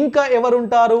 ఇంకా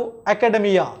ఎవరుంటారు?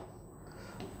 అకాడమియా.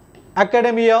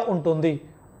 అకాడమియా ఉంటుంది,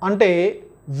 అంటే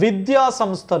విద్యా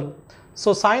సంస్థలు. సో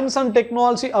సైన్స్ అండ్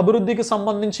టెక్నాలజీ అభివృద్ధికి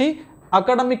సంబంధించి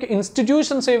అకాడమిక్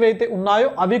ఇన్స్టిట్యూషన్స్ ఏవైతే ఉన్నాయో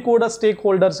అవి కూడా స్టేక్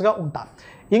హోల్డర్స్గా ఉంటారు.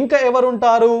 ఇంకా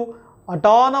ఎవరుంటారు?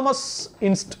 అటానమస్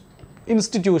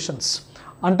ఇన్స్టిట్యూషన్స్,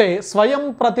 అంటే స్వయం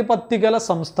ప్రతిపత్తి గల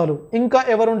సంస్థలు. ఇంకా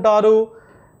ఎవరుంటారు?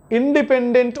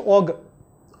 ఇండిపెండెంట్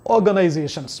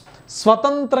ఆర్గనైజేషన్స్,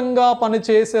 స్వతంత్రంగా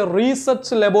పనిచేసే రీసెర్చ్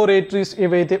లెబొరేటరీస్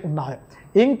ఏవైతే ఉన్నాయో.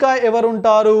 ఇంకా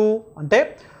ఎవరుంటారు అంటే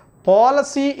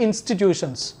పాలసీ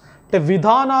ఇన్స్టిట్యూషన్స్, అంటే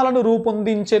విధానాలను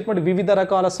రూపొందించేటువంటి వివిధ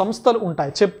రకాల సంస్థలు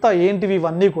ఉంటాయి. చెప్తా ఏంటివి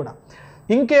ఇవన్నీ కూడా.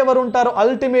 ఇంకెవరుంటారు?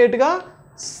 అల్టిమేట్గా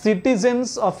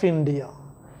సిటిజన్స్ ఆఫ్ ఇండియా.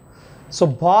 సో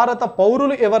భారత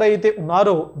పౌరులు ఎవరైతే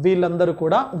ఉన్నారో వీళ్ళందరూ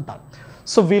కూడా ఉంటారు.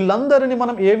 సో వీళ్ళందరినీ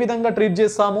మనం ఏ విధంగా ట్రీట్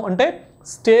చేస్తాము అంటే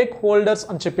స్టేక్ హోల్డర్స్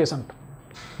అని చెప్పేసి అంటాం.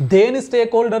 దేని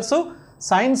stake holders?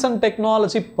 Science and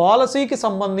technology పాలసీకి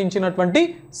సంబంధించినటువంటి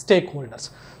స్టేక్ హోల్డర్స్.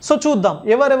 సో చూద్దాం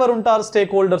ఎవరెవరు ఉంటారు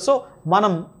స్టేక్ హోల్డర్స్. సో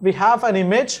మనం వీ హ్యావ్ అన్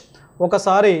ఇమేజ్,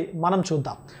 ఒకసారి మనం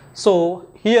చూద్దాం. So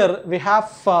here we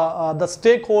have the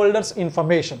stake holders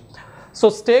information. So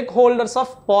stake holders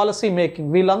of policy making,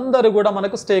 వీళ్ళందరూ కూడా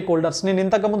మనకు స్టేక్ హోల్డర్స్. నేను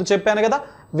ఇంతకుముందు చెప్పాను కదా,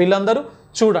 వీళ్ళందరూ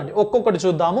చూడండి, ఒక్కొక్కటి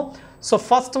చూద్దాము. సో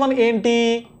ఫస్ట్ వన్ ఏంటి?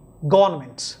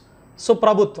 గవర్నమెంట్. సో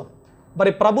ప్రభుత్వం.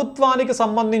 మరి ప్రభుత్వానికి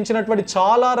సంబంధించినటువంటి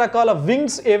చాలా రకాల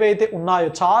వింగ్స్ ఏవైతే ఉన్నాయో,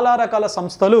 చాలా రకాల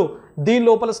సంస్థలు దీని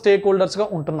లోపల స్టేక్ హోల్డర్స్గా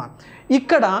ఉంటున్నాయి.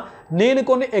 ఇక్కడ నేను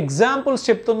కొన్ని ఎగ్జాంపుల్స్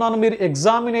చెప్తున్నాను, మీరు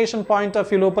ఎగ్జామినేషన్ పాయింట్ ఆఫ్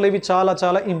వ్యూ లోపల ఇవి చాలా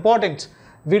చాలా ఇంపార్టెంట్.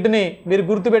 వీటిని మీరు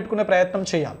గుర్తుపెట్టుకునే ప్రయత్నం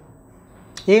చేయాలి.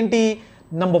 ఏంటి?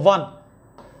 నెంబర్ 1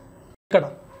 ఇక్కడ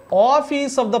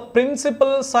office of the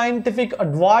principal scientific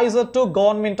adviser to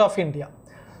government of India.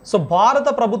 So భారత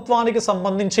ప్రభుత్వానికి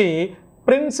సంబంధించి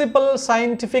principal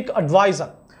scientific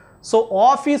adviser. So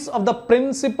office of the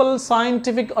principal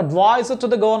scientific adviser to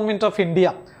the government of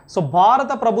India. So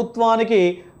భారత ప్రభుత్వానికి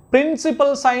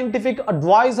ప్రిన్సిపల్ సైంటిఫిక్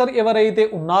అడ్వైజర్ ఎవరైతే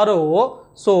ఉన్నారో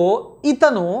so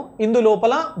ఇతను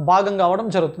ఇందులోపల భాగం కావడం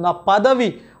జరుగుతుంది.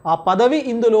 ఆ పదవి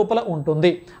ఇందులోపల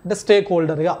ఉంటుంది, అంటే స్టేక్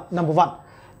హోల్డర్గా. నెంబర్ 1.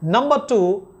 నెంబర్ 2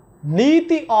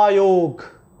 నీతి ఆయోగ్.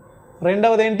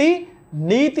 రెండవది ఏంటి?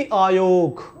 నీతి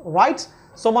ఆయోగ్. రైట్.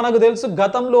 సో మనకు తెలుసు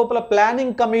గతం లోపల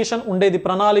ప్లానింగ్ కమిషన్ ఉండేది,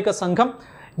 ప్రణాళిక సంఘం.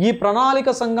 ఈ ప్రణాళిక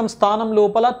సంఘం స్థానం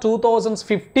లోపల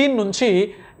 2015 నుంచి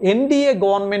ఎన్డీఏ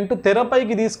గవర్నమెంట్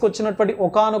తెరపైకి తీసుకొచ్చినటువంటి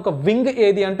ఒకానొక వింగ్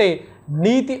ఏది అంటే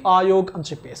నీతి ఆయోగ్ అని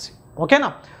చెప్పేసి. ఓకేనా?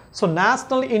 So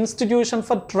national institution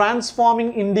for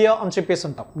transforming India అని చెప్పేసి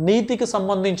ఉంటాం. నీతికి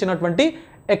సంబంధించినటువంటి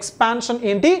ఎక్స్పాన్షన్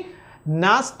ఏంటి?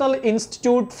 National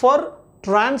institute for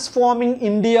transforming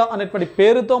India అనేటువంటి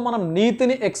పేరుతో మనం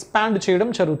నీతిని ఎక్స్పాండ్ చేయడం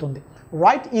జరుగుతుంది.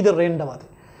 రైట్. ఇది రెండవది.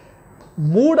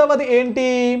 మూడవది ఏంటి?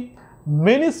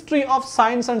 Ministry of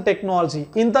science and technology.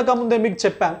 ఇంతకుముందే మీకు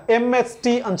చెప్పాను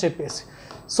ఎంఎస్టీ అని చెప్పేసి.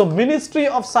 So ministry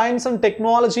of science and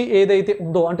technology ఏదైతే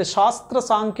ఉందో అంటే శాస్త్ర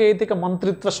సాంకేతిక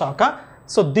మంత్రిత్వ శాఖ,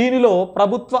 సో దీనిలో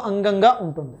ప్రభుత్వ అంగంగా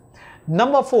ఉంటుంది.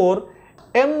 Number 4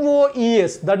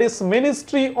 MOES, that is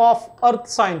Ministry of Earth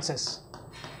Sciences.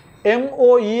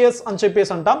 MOES అని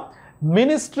చెప్పేసి అంటాం.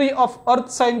 మినిస్ట్రీ ఆఫ్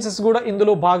ఎర్త్ సైన్సెస్ కూడా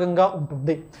ఇందులో భాగంగా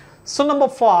ఉంటుంది. So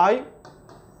number 5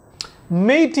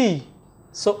 MEITI.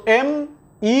 So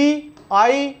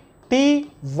MEITY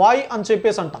అని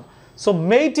చెప్పేసి అంటాం. సో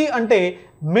MEITI అంటే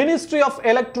ministry of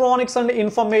electronics and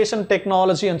information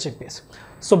technology అని చెప్పేసి.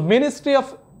 So ministry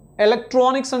of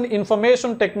electronics and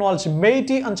information technology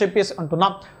MEITI అని చెప్పేసి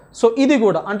అంటున్నాం. సో ఇది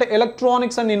కూడా అంటే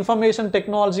ఎలక్ట్రానిక్స్ అండ్ ఇన్ఫర్మేషన్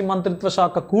టెక్నాలజీ మంత్రిత్వ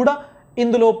శాఖ కూడా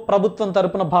ఇందులో ప్రభుత్వం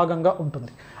తరపున భాగంగా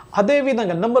ఉంటుంది.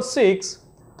 అదేవిధంగా number 6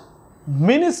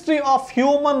 ministry of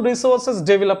human resources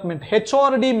development,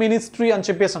 HRD ministry అని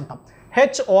చెప్పేసి అంటాం.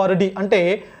 HRD అంటే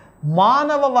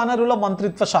మానవ వనరుల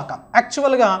మంత్రిత్వ శాఖ.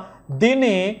 యాక్చువల్గా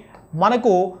దీన్ని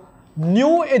మనకు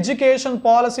న్యూ ఎడ్యుకేషన్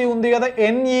పాలసీ ఉంది కదా,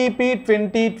 NEP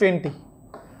 2020.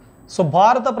 సో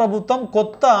భారత ప్రభుత్వం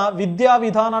కొత్త విద్యా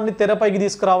విధానాన్ని తెరపైకి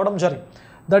తీసుకురావడం జరిగింది.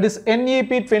 That is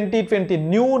NEP 2020,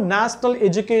 new national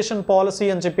education policy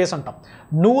అని చెప్పేసి అంటాం.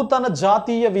 నూతన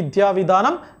జాతీయ విద్యా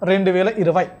విధానం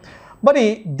 2020. మరి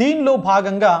దీనిలో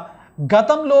భాగంగా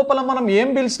గతం లోపల మనం ఏం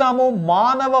పిలిచినాము,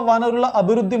 మానవ వనరుల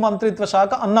అభివృద్ధి మంత్రిత్వ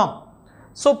శాఖ అన్నాం.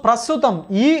 సో ప్రస్తుతం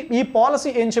ఈ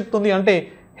పాలసీ ఏం చెప్తుంది అంటే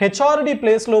HRD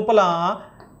ప్లేస్ లోపల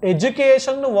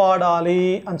ఎడ్యుకేషన్ వాడాలి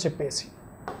అని చెప్పేసి,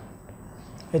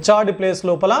 HRD ప్లేస్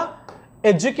లోపల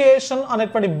ఎడ్యుకేషన్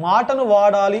అనేటువంటి మాటను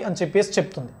వాడాలి అని చెప్పేసి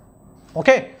చెప్తుంది.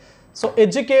 ఓకే, సో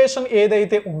ఎడ్యుకేషన్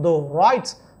ఏదైతే ఉందో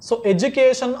రైట్స్, సో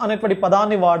ఎడ్యుకేషన్ అనేటువంటి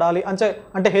పదాన్ని వాడాలి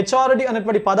అంటే HRD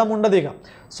అనేటువంటి పదం ఉండదు ఇక.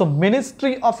 సో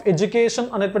మినిస్ట్రీ ఆఫ్ ఎడ్యుకేషన్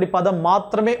అనేటువంటి పదం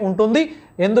మాత్రమే ఉంటుంది.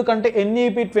 ఎందుకంటే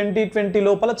NEP 2020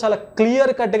 లోపల చాలా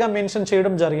క్లియర్ కట్గా మెన్షన్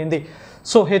చేయడం జరిగింది.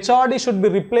 So HRD should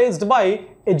be replaced by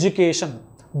education,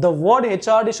 the word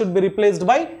HRD should be replaced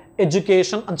by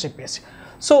education అని చెప్పేసి.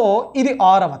 సో ఇది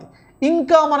 6వది.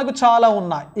 ఇంకా మనకు చాలా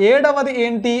ఉన్నాయి. 7వది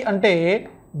ఏంటి అంటే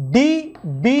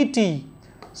DBT,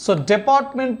 so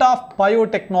department of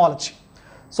biotechnology.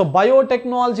 So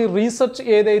biotechnology research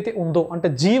ఏదైతే ఉందో అంటే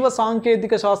జీవ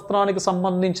సాంకేతిక శాస్త్రానికి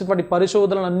సంబంధించినటువంటి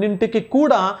పరిశోధనలన్నింటికి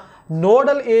కూడా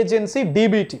nodal agency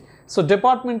DBT, so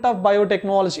department of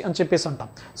biotechnology అని చెప్పేసి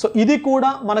అంటాం. సో ఇది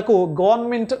కూడా మనకు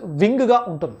గవర్నమెంట్ వింగ్గా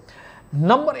ఉంటుంది.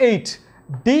 Number 8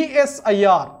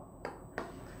 DSIR.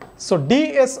 సో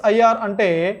DSIR అంటే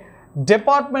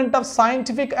department of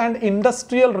scientific and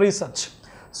industrial research.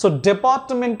 So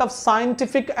department of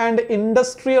scientific and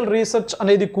industrial research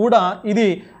అనేది కూడా ఇది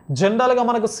జనరల్గా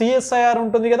మనకు CSIR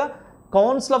ఉంటుంది కదా,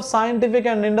 council of scientific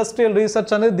and industrial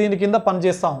research అనేది దీని కింద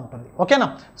పనిచేస్తూ ఉంటుంది. ఓకేనా,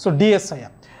 సో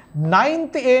DSIR.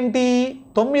 9th ఏంటి,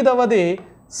 9వది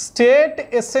state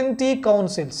S&T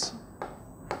councils.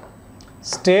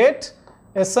 State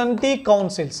S&T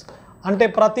councils అంటే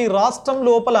ప్రతి రాష్ట్రం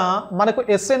లోపల మనకు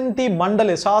S&T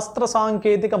మండలి, శాస్త్ర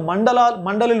సాంకేతిక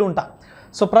మండలిలు ఉంటాయి.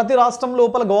 సో ప్రతి రాష్ట్రం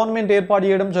లోపల గవర్నమెంట్ ఏర్పాటు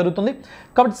చేయడం జరుగుతుంది.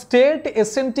 కాబట్టి స్టేట్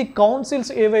S&T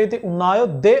కౌన్సిల్స్ ఏవైతే ఉన్నాయో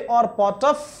they are part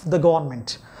of the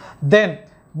government. Then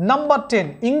number 10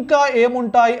 ఇంకా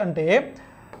ఏముంటాయి అంటే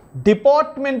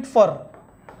department for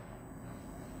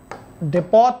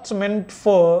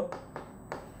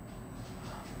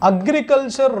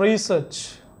agriculture research,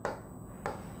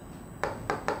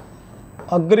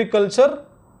 agriculture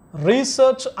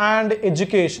research and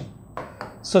education.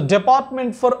 So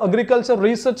department for agriculture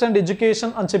research and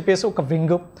education అని చెప్పేసి ఒక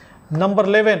wing. Number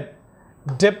 11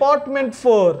 department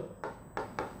for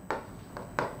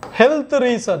health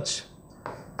research.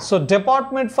 So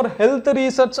department for health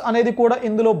research అనేది కూడా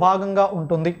ఇందులో భాగంగా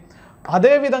ఉంటుంది.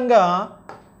 అదేవిధంగా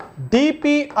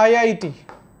DPIIT,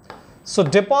 so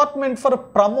department for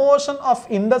promotion of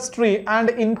industry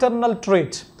and internal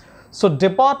trade. So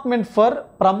department for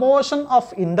promotion of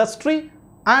industry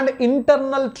and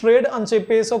internal trade అని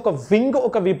చెప్పేసి ఒక వింగ్,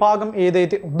 ఒక విభాగం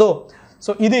ఏదైతే ఉందో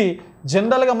సో ఇది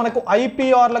జనరల్గా మనకు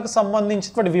IPRలకు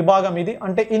సంబంధించినటువంటి విభాగం ఇది,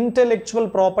 అంటే ఇంటెలెక్చువల్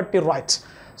ప్రాపర్టీ రైట్స్.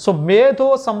 సో మేధో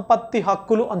సంపత్తి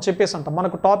హక్కులు అని చెప్పేసి అంటాం.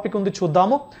 మనకు టాపిక్ ఉంది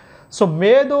చూద్దాము. సో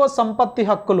మేధో సంపత్తి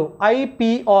హక్కులు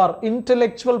IPR,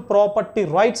 ఇంటెలెక్చువల్ ప్రాపర్టీ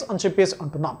రైట్స్ అని చెప్పేసి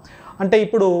అంటున్నాం. అంటే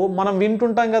ఇప్పుడు మనం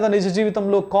వింటుంటాం కదా నిజ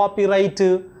జీవితంలో copyright,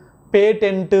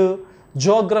 patent,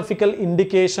 geographical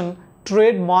indication,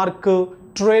 trade mark,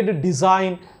 trade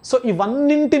design. So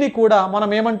ఇవన్నింటిని కూడా మనం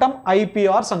ఏమంటాం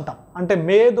IPRs అంటాం, అంటే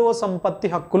మేధో సంపత్తి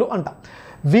హక్కులు అంటాం.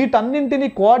 వీటన్నింటిని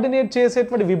కోఆర్డినేట్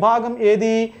చేసేటువంటి విభాగం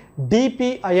ఏది,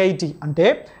 DPIIT అంటే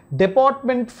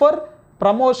department for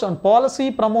promotion, policy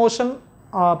promotion,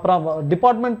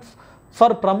 department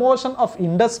for promotion of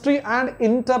industry and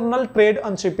internal trade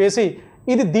అని చెప్పేసి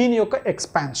ఇది దీని యొక్క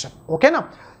ఎక్స్పాన్షన్. ఓకేనా,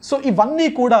 సో ఇవన్నీ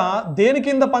కూడా దేని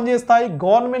కింద పనిచేస్తాయి,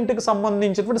 గవర్నమెంట్కి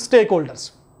సంబంధించినటువంటి స్టేక్ హోల్డర్స్.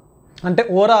 అంటే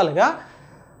ఓవరాల్గా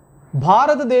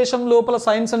భారతదేశం లోపల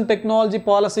సైన్స్ అండ్ టెక్నాలజీ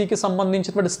పాలసీకి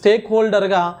సంబంధించినటువంటి స్టేక్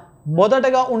హోల్డర్గా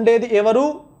మొదటగా ఉండేది ఎవరు?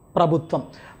 ప్రభుత్వం.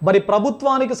 మరి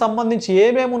ప్రభుత్వానికి సంబంధించి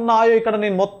ఏమేమి ఉన్నాయో ఇక్కడ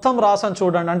నేను మొత్తం రాసాను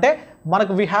చూడండి. అంటే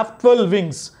మనకు వీ హ్యావ్ 12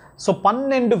 వింగ్స్. సో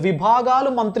 12 విభాగాలు,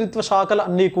 మంత్రిత్వ శాఖలు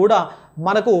అన్నీ కూడా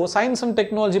మనకు సైన్స్ అండ్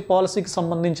టెక్నాలజీ పాలసీకి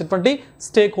సంబంధించినటువంటి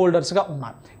స్టేక్ హోల్డర్స్గా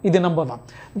ఉన్నాయి. ఇది number 1.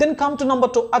 Then come to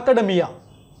number 2, academia.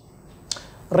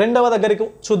 రెండవ దగ్గరికి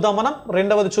చూద్దాం మనం.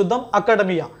 రెండవది చూద్దాం,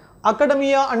 అకాడమియా.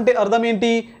 అకాడమియా అంటే అర్థం ఏంటి?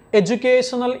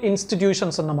 ఎడ్యుకేషనల్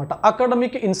ఇన్స్టిట్యూషన్స్ అన్నమాట,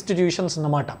 అకాడమిక్ ఇన్స్టిట్యూషన్స్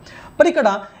అన్నమాట. మరి ఇక్కడ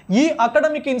ఈ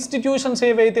అకాడమిక్ ఇన్స్టిట్యూషన్స్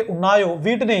ఏవైతే ఉన్నాయో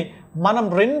వీటిని మనం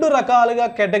 2 రకాలుగా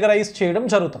కేటగరైజ్ చేయడం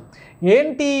జరుగుతుంది.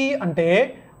 ఏంటి అంటే,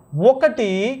 ఒకటి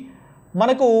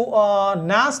మనకు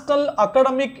national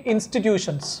academic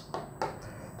institutions.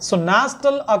 So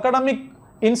national academic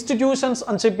institutions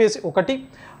అని చెప్పేసి ఒకటి.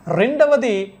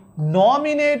 రెండవది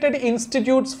nominated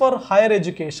institutes for higher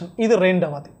education, ఇది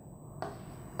రెండవది.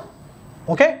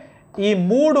 ఓకే, ఈ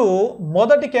 3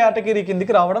 మొదటి కేటగిరీ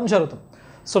కిందికి రావడం జరుగుతుంది.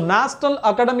 సో నేషనల్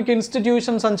అకాడమిక్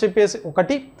ఇన్స్టిట్యూషన్స్ అని చెప్పేసి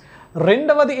ఒకటి.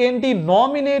 రెండవది ఏంటి?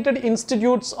 Nominated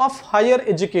institutes of higher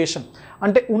education,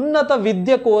 అంటే ఉన్నత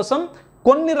విద్య కోసం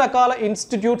కొన్ని రకాల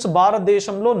ఇన్స్టిట్యూట్స్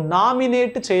భారతదేశంలో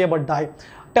నామినేట్ చేయబడ్డాయి.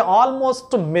 అంటే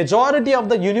almost majority of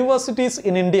the universities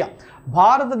in India,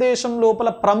 భారతదేశం లోపల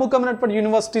ప్రముఖమైనటువంటి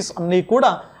యూనివర్సిటీస్ అన్నీ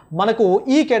కూడా మనకు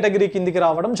ఈ కేటగిరీ కిందికి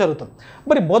రావడం జరుగుతుంది.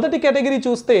 మరి మొదటి కేటగిరీ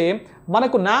చూస్తే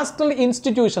మనకు నేషనల్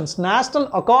ఇన్స్టిట్యూషన్స్, నేషనల్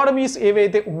అకాడమీస్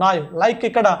ఏవైతే ఉన్నాయో, లైక్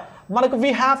ఇక్కడ మనకు we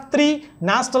have 3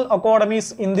 national academies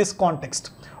in this context.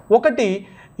 ఒకటి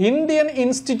Indian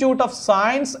institute of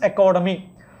science academy.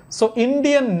 So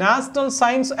Indian national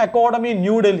science academy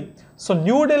New Delhi. So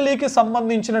న్యూఢిల్లీకి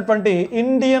సంబంధించినటువంటి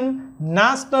ఇండియన్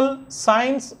నేషనల్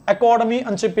సైన్స్ అకాడమీ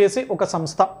అని చెప్పేసి ఒక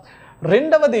సంస్థ.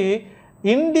 రెండవది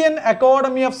Indian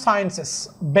academy of sciences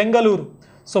Bengaluru.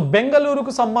 So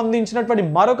బెంగళూరుకు సంబంధించినటువంటి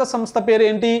మరొక సంస్థ పేరు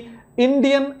ఏంటి?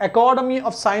 ఇండియన్ అకాడమీ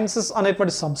ఆఫ్ సైన్సెస్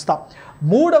అనేటువంటి సంస్థ.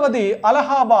 మూడవది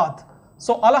అలహాబాద్.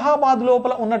 సో అలహాబాద్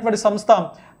లోపల ఉన్నటువంటి సంస్థ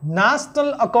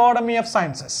national academy of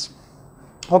sciences.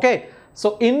 Okay, so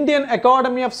Indian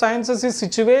academy of sciences is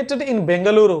situated in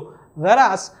Bengaluru,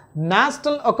 వెరాస్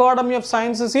national academy of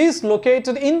sciences is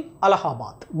located in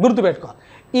Allahabad. గుర్తుపెట్టుకోవాలి,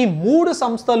 ఈ 3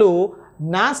 సంస్థలు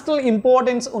నేషనల్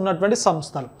ఇంపార్టెన్స్ ఉన్నటువంటి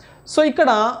సంస్థలు. సో ఇక్కడ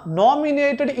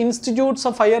nominated institutes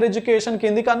of higher education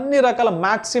కిందకి అన్ని రకాల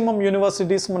మ్యాక్సిమం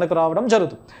యూనివర్సిటీస్ మనకు రావడం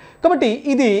జరుగుతుంది. కాబట్టి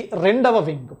ఇది రెండవ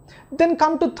wing. Then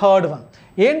come to third one.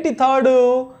 ఏంటి థర్డ్?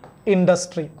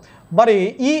 ఇండస్ట్రీ. మరి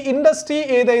ఈ ఇండస్ట్రీ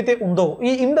ఏదైతే ఉందో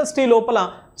ఈ ఇండస్ట్రీ లోపల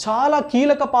చాలా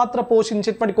కీలక పాత్ర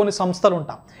పోషించేటువంటి కొన్ని సంస్థలు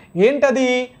ఉంటాయి. ఏంటది?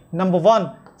 నెంబర్ 1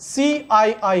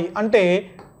 CII అంటే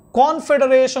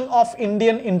confederation of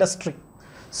Indian industry.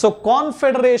 So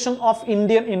confederation of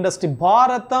Indian industry,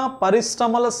 భారత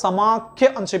పరిశ్రమల సమాఖ్య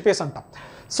అని చెప్పేసి అంటాం.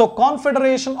 So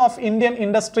confederation of Indian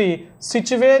industry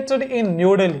situated in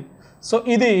New Delhi. So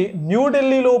ఇది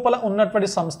న్యూఢిల్లీ లోపల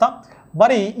ఉన్నటువంటి సంస్థ.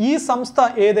 మరి ఈ సంస్థ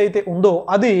ఏదైతే ఉందో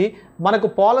అది మనకు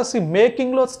పాలసీ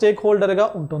మేకింగ్లో స్టేక్ హోల్డర్గా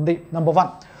ఉంటుంది. నెంబర్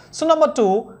 1. So number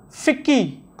 2 FICCI.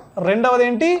 రెండవది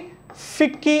ఏంటి?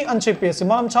 ఫిక్కీ అని చెప్పేసి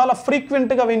మనం చాలా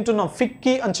ఫ్రీక్వెంట్గా వింటున్నాం,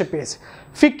 ఫిక్కీ అని చెప్పేసి.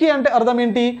 ఫిక్కీ అంటే అర్థం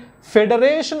ఏంటి?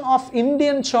 Federation of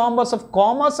Indian chambers of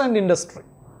commerce and industry.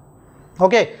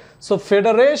 Okay, so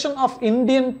federation of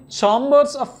Indian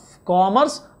chambers of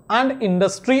commerce and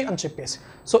industry అని చెప్పేసి.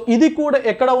 సో ఇది కూడా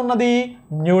ఎక్కడ ఉన్నది?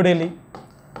 న్యూఢిల్లీ.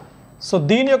 సో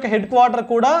దీని యొక్క హెడ్ క్వార్టర్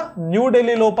కూడా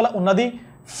న్యూఢిల్లీ లోపల ఉన్నది,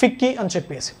 ఫిక్కీ అని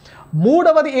చెప్పేసి.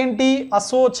 మూడవది ఏంటి?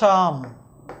 అసోచామ్.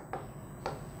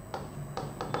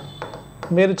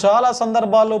 మీరు చాలా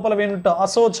సందర్భాల లోపల వింటారు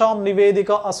అసోచామ్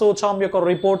నివేదిక, అసోచామ్ యొక్క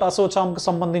రిపోర్ట్, అసోచామ్కి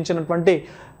సంబంధించినటువంటి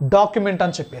డాక్యుమెంట్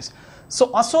అని చెప్పేసి. సో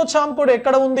అసోచామ్ కూడా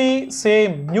ఎక్కడ ఉంది?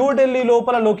 సేమ్ న్యూఢిల్లీ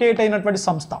లోపల లొకేట్ అయినటువంటి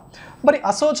సంస్థ. మరి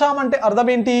అసోచామ్ అంటే అర్థం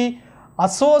ఏంటి?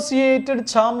 Associated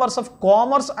chambers of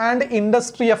commerce and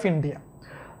industry of India.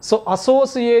 So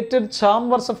associated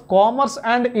chambers of commerce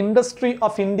and industry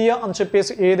of India అని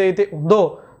చెప్పేసి ఏదైతే ఉందో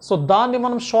సో దాన్ని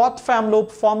మనం షార్ట్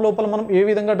ఫామ్ లోపల మనం ఏ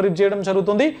విధంగా డ్రిప్ చేయడం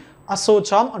జరుగుతుంది?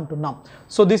 అసోచామ్ అంటున్నాం.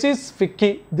 So this is FICCI,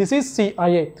 this is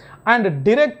CII. And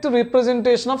direct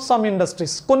representation of some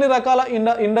industries. కొన్ని రకాల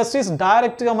ఇండస్ట్రీస్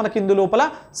డైరెక్ట్గా మనకి ఇందు లోపల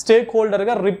స్టేక్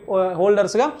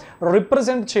హోల్డర్స్గా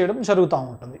రిప్రజెంట్ చేయడం జరుగుతూ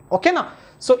ఉంటుంది. ఓకేనా?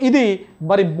 సో ఇది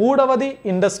మరి మూడవది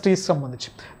ఇండస్ట్రీస్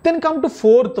సంబంధించి. Then come to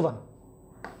fourth one.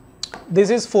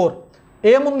 This is 4.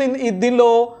 ఏముంది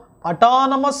దీనిలో?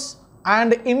 Autonomous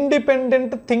and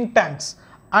independent think tanks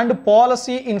and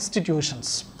policy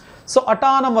institutions. So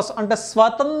autonomous అంటే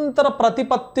స్వతంత్ర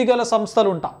ప్రతిపత్తి గల సంస్థలు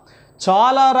ఉంటాయి.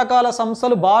 చాలా రకాల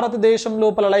సంస్థలు భారతదేశం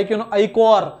లోపల like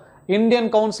ఐకోఆర్ Indian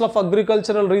council of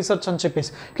agricultural research అని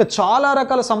చెప్పేసి ఇట్లా చాలా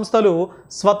రకాల సంస్థలు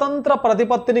స్వతంత్ర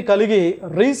ప్రతిపత్తిని కలిగి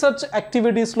రీసెర్చ్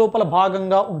యాక్టివిటీస్ లోపల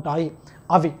భాగంగా ఉంటాయి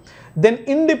అవి. దెన్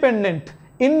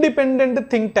ఇండిపెండెంట్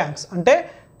థింక్ ట్యాంక్స్ అంటే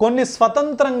కొన్ని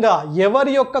స్వతంత్రంగా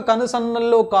ఎవరి యొక్క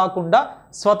కనుసన్నల్లో కాకుండా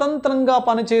స్వతంత్రంగా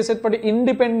పనిచేసేటువంటి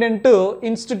ఇండిపెండెంట్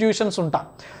ఇన్స్టిట్యూషన్స్ ఉంటాయి.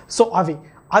 సో అవి.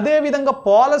 అదేవిధంగా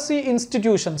పాలసీ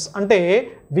ఇన్స్టిట్యూషన్స్ అంటే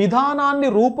విధానాన్ని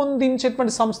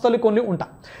రూపొందించేటువంటి సంస్థలు కొన్ని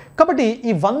ఉంటాయి. కాబట్టి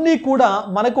ఇవన్నీ కూడా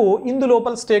మనకు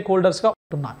ఇందులోపల స్టేక్ హోల్డర్స్గా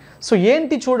ఉంటున్నాయి. సో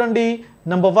ఏంటి చూడండి,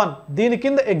 నెంబర్ 1 దీని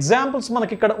కింద ఎగ్జాంపుల్స్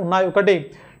మనకి ఇక్కడ ఉన్నాయి. ఒకటి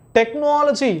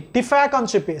టెక్నాలజీ టిఫాక్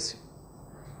అని చెప్పేసి,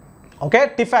 ఓకే,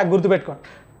 టిఫాక్ గుర్తుపెట్టుకోండి,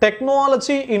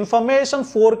 technology information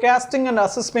forecasting and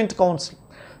assessment council.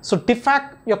 So టిఫాక్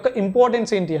యొక్క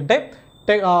ఇంపార్టెన్స్ ఏంటి అంటే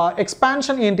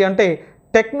ఎక్స్పాన్షన్ ఏంటి అంటే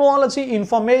technology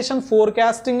information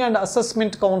forecasting and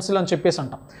assessment council అని చెప్పేసి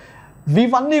అంటాం.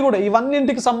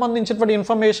 ఇవన్నింటికి సంబంధించినటువంటి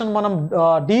ఇన్ఫర్మేషన్ మనం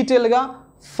డీటెయిల్గా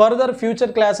ఫర్దర్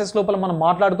ఫ్యూచర్ క్లాసెస్ లోపల మనం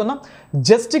మాట్లాడుకుందాం.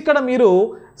 జస్ట్ ఇక్కడ మీరు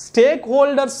స్టేక్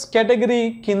హోల్డర్స్ కేటగిరీ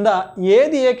కింద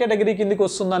ఏది ఏ కేటగిరీ కిందకి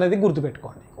వస్తుందో అనేది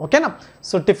గుర్తుపెట్టుకోండి, ఓకేనా.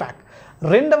 సో టిఫాక్.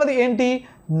 రెండవది ఏంటి,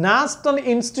 national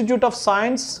institute of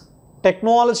science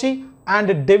technology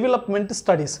and development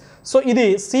studies. So ఇది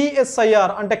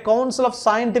సిఎస్ఐఆర్ అంటే council of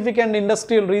scientific and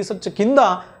industrial research కింద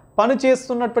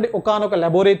పనిచేస్తున్నటువంటి ఒకానొక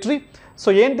లాబొరేటరీ. సో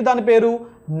ఏంటి దాని పేరు,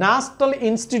 national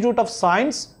institute of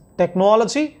science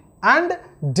technology and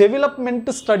development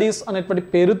studies అనేటువంటి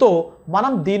పేరుతో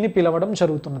మనం దీన్ని పిలవడం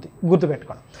జరుగుతున్నది,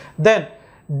 గుర్తుపెట్టుకోండి. దెన్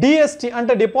డిఎస్టి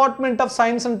అంటే department of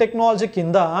science and technology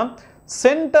కింద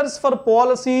centres for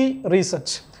policy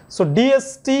research. So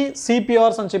DST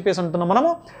CPRs అని చెప్పేసి అంటున్నాం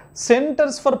మనము.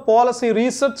 సెంటర్స్ ఫర్ పాలసీ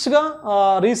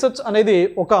రీసెర్చ్ అనేది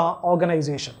ఒక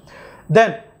organisation.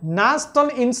 Then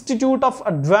national institute of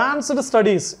advanced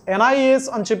studies ఎన్ఐఏఎస్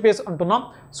అని చెప్పేసి అంటున్నాం.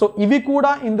 సో ఇవి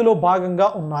కూడా ఇందులో భాగంగా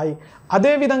ఉన్నాయి.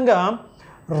 అదేవిధంగా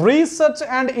research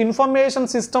and information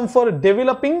system for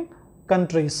developing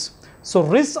countries. So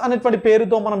రిస్ అనేటువంటి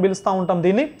పేరుతో మనం పిలుస్తూ ఉంటాం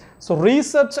దీన్ని. So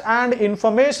research and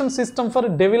information system for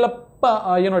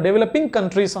developing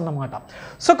countries అన్నమాట.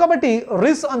 సో కాబట్టి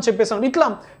రిస్ అని చెప్పేసి ఇట్లా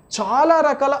చాలా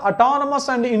రకాల autonomous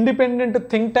and independent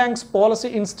think tanks policy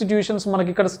institutions మనకి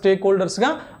ఇక్కడ స్టేక్ హోల్డర్స్గా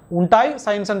ఉంటాయి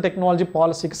సైన్స్ అండ్ టెక్నాలజీ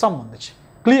పాలసీకి సంబంధించి.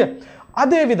 క్లియర్.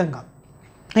 అదేవిధంగా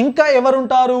ఇంకా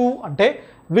ఎవరుంటారు అంటే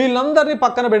వీళ్ళందరినీ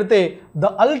పక్కన పెడితే ద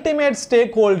అల్టిమేట్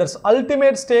స్టేక్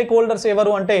హోల్డర్స్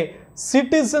ఎవరు అంటే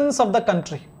citizens of the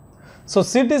country. So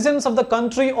citizens of the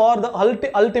country are the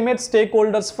ultimate stake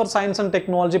holders for science and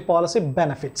technology policy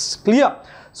benefits. Clear.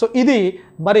 So ఇది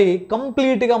మరి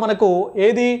కంప్లీట్గా మనకు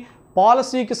ఏది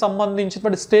పాలసీకి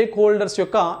సంబంధించినటువంటి స్టేక్ హోల్డర్స్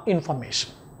యొక్క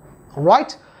information,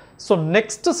 right. So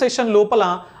next session లోపల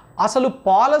అసలు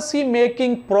పాలసీ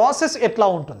మేకింగ్ ప్రాసెస్ ఎట్లా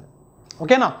ఉంటుంది,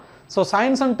 ఓకేనా. సో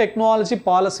సైన్స్ అండ్ టెక్నాలజీ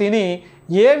పాలసీని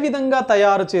ఏ విధంగా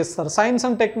తయారు చేస్తారు, science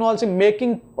and technology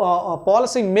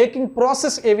policy making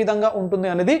process ఏ విధంగా ఉంటుంది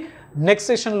అనేది నెక్స్ట్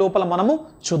సెషన్ లోపల మనము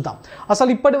చూద్దాం. అసలు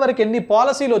ఇప్పటి వరకు ఎన్ని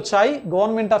పాలసీలు వచ్చాయి,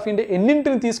 గవర్నమెంట్ ఆఫ్ ఇండియా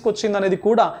ఎన్నింటిని తీసుకొచ్చింది అనేది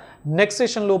కూడా నెక్స్ట్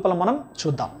సెషన్ లోపల మనం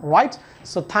చూద్దాం, right.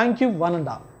 So thank you one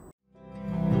and all.